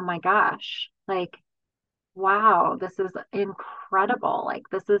like, oh my gosh, like, wow, this is incredible. Like,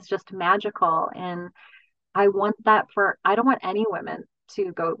 this is just magical. And I don't want any women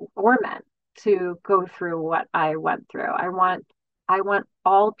to go, or men to go through what I went through. I want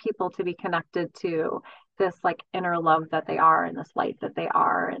all people to be connected to this like inner love that they are and this light that they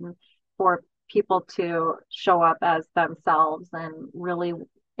are, and for people to show up as themselves and really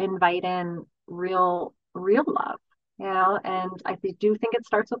invite in real love. And I do think it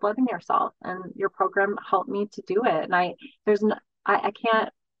starts with loving yourself, and your program helped me to do it. And there's no, I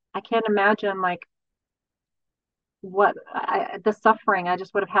can't imagine like the suffering I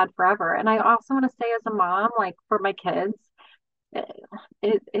just would have had forever. And I also want to say, as a mom, like, for my kids,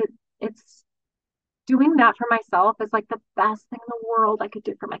 it, it's doing that for myself is like the best thing in the world I could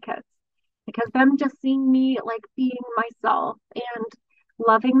do for my kids, because them just seeing me like being myself and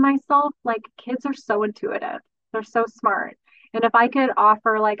loving myself, like, kids are so intuitive, they're so smart. And if I could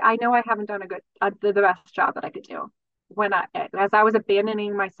offer, like, I know I haven't done the best job that I could do when as I was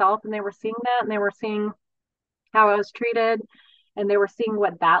abandoning myself, and they were seeing that, and they were seeing how I was treated, and they were seeing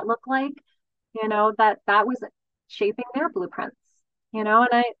what that looked like, that was shaping their blueprints, and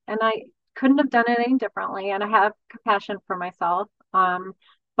I couldn't have done it any differently. And I have compassion for myself.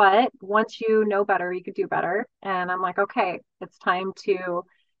 But once you know better, you could do better. And I'm like, okay, it's time to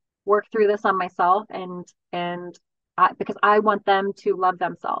work through this on myself, because I want them to love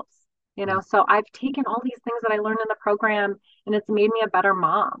themselves. So I've taken all these things that I learned in the program, and it's made me a better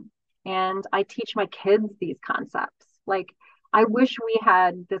mom. And I teach my kids these concepts. Like, I wish we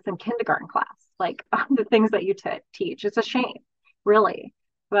had this in kindergarten class, like the things that you teach. It's a shame, really.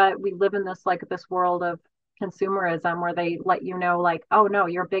 But we live in this world of consumerism where they let you know, like, oh no,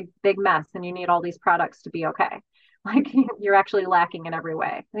 you're a big mess and you need all these products to be okay. Like you're actually lacking in every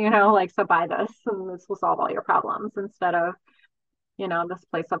way, like, so buy this and this will solve all your problems instead of, this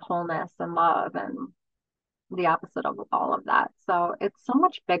place of wholeness and love and the opposite of all of that. So it's so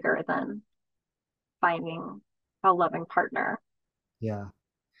much bigger than finding a loving partner. Yeah.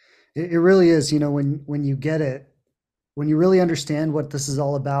 It really is, when you get it, when you really understand what this is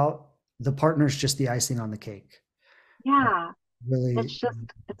all about, the partner's just the icing on the cake. Yeah. Really,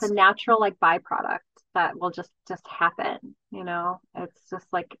 It's a natural like byproduct that will just happen. It's just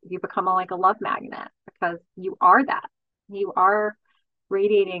like you become like a love magnet because you are that. You are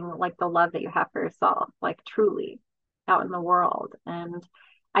radiating like the love that you have for yourself, like truly out in the world. And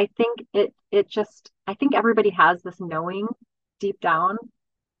I think I think everybody has this knowing deep down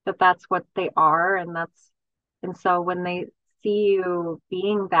that that's what they are. And so when they see you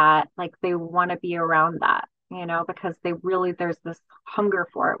being that, like they want to be around that, because there's this hunger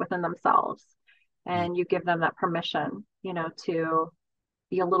for it within themselves. yeah. And you give them that permission, to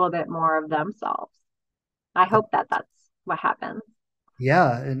be a little bit more of themselves. I hope that that's what happens.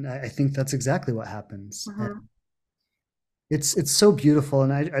 Yeah, and I think that's exactly what happens. And Hmm. it's so beautiful,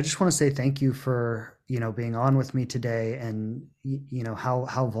 and I just want to say thank you for, being on with me today, and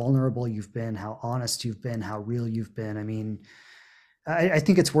how vulnerable you've been, how honest you've been, how real you've been. I mean, I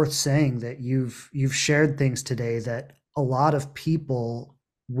think it's worth saying that you've shared things today that a lot of people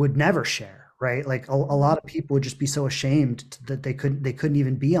would never share, right? Like a Hmm. lot of people would just be so ashamed that they couldn't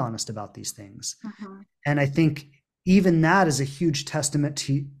even be honest about these things. Hmm. And I think even that is a huge testament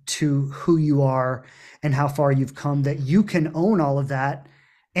to who you are and how far you've come, that you can own all of that.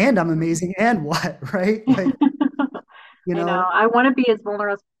 And I'm amazing. And what, right? Like, you I know. know, I want to be as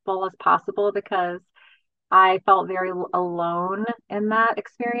vulnerable as possible because I felt very alone in that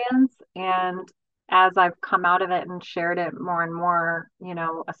experience. And as I've come out of it and shared it more and more,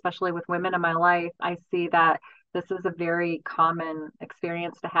 especially with women in my life, I see that this is a very common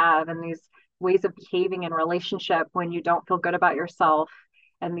experience to have. And these ways of behaving in relationship when you don't feel good about yourself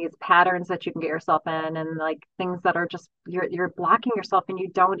and these patterns that you can get yourself in and like things that are just you're blocking yourself and you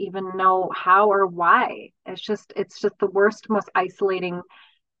don't even know how or why. It's just the worst, most isolating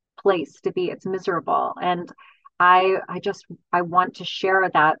place to be. It's miserable. And I want to share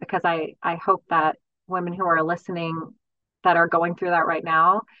that because I hope that women who are listening that are going through that right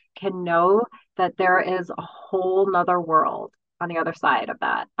now can know that there is a whole nother world on the other side of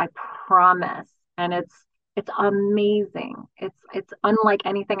that. I promise. And it's amazing. It's unlike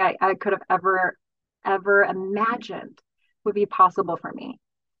anything I could have ever imagined would be possible for me.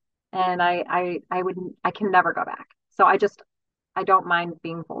 And I can never go back. So I don't mind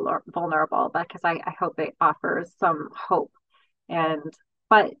being vulnerable because I hope it offers some hope. And,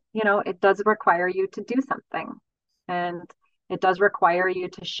 but, it does require you to do something. And it does require you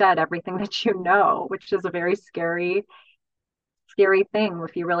to shed everything that you know, which is a very scary thing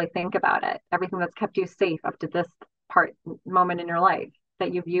if you really think about it. Everything that's kept you safe up to this moment in your life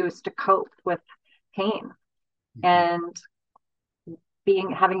that you've used to cope with pain. mhm, And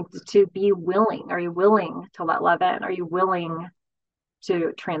having to be willing. Are you willing to let love in? Are you willing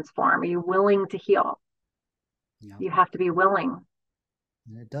to transform? Are you willing to heal? yeah, You have to be willing.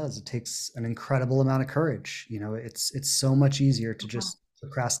 and it does. It takes an incredible amount of courage. It's so much easier to Hmm. just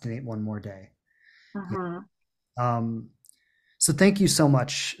procrastinate one more day. Yeah. Hmm. Um, So thank you so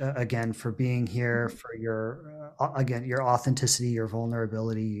much again for being here, for your again your authenticity, your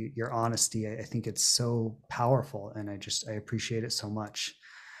vulnerability, your honesty. I think it's so powerful, and I appreciate it so much.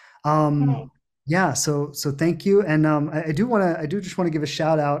 Okay. Yeah, so thank you, and I do just want to give a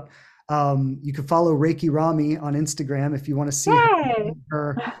shout out. You can follow Reiki Rami on Instagram if you want to see Yay.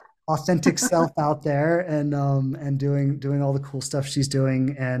 her authentic self out there, and doing all the cool stuff she's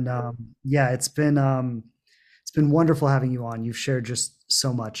doing. And yeah, it's been wonderful having you on. You've shared just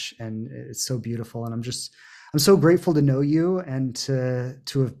so much, and it's so beautiful. And I'm so grateful to know you and to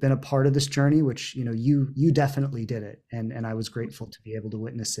have been a part of this journey, which, you definitely did it. And I was grateful to be able to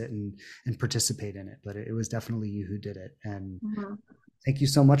witness it and participate in it. But it was definitely you who did it. And Mhm. thank you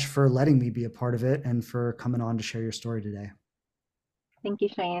so much for letting me be a part of it and for coming on to share your story today. Thank you,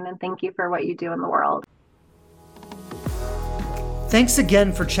 Shane, and thank you for what you do in the world. Thanks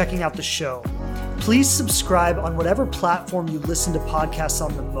again for checking out the show. Please subscribe on whatever platform you listen to podcasts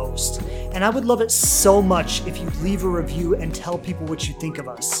on the most. And I would love it so much if you'd leave a review and tell people what you think of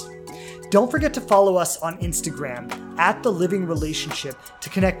us. Don't forget to follow us on Instagram @The Living Relationship to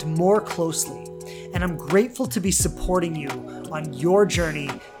connect more closely. and I'm grateful to be supporting you on your journey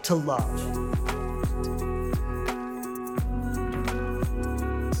to love.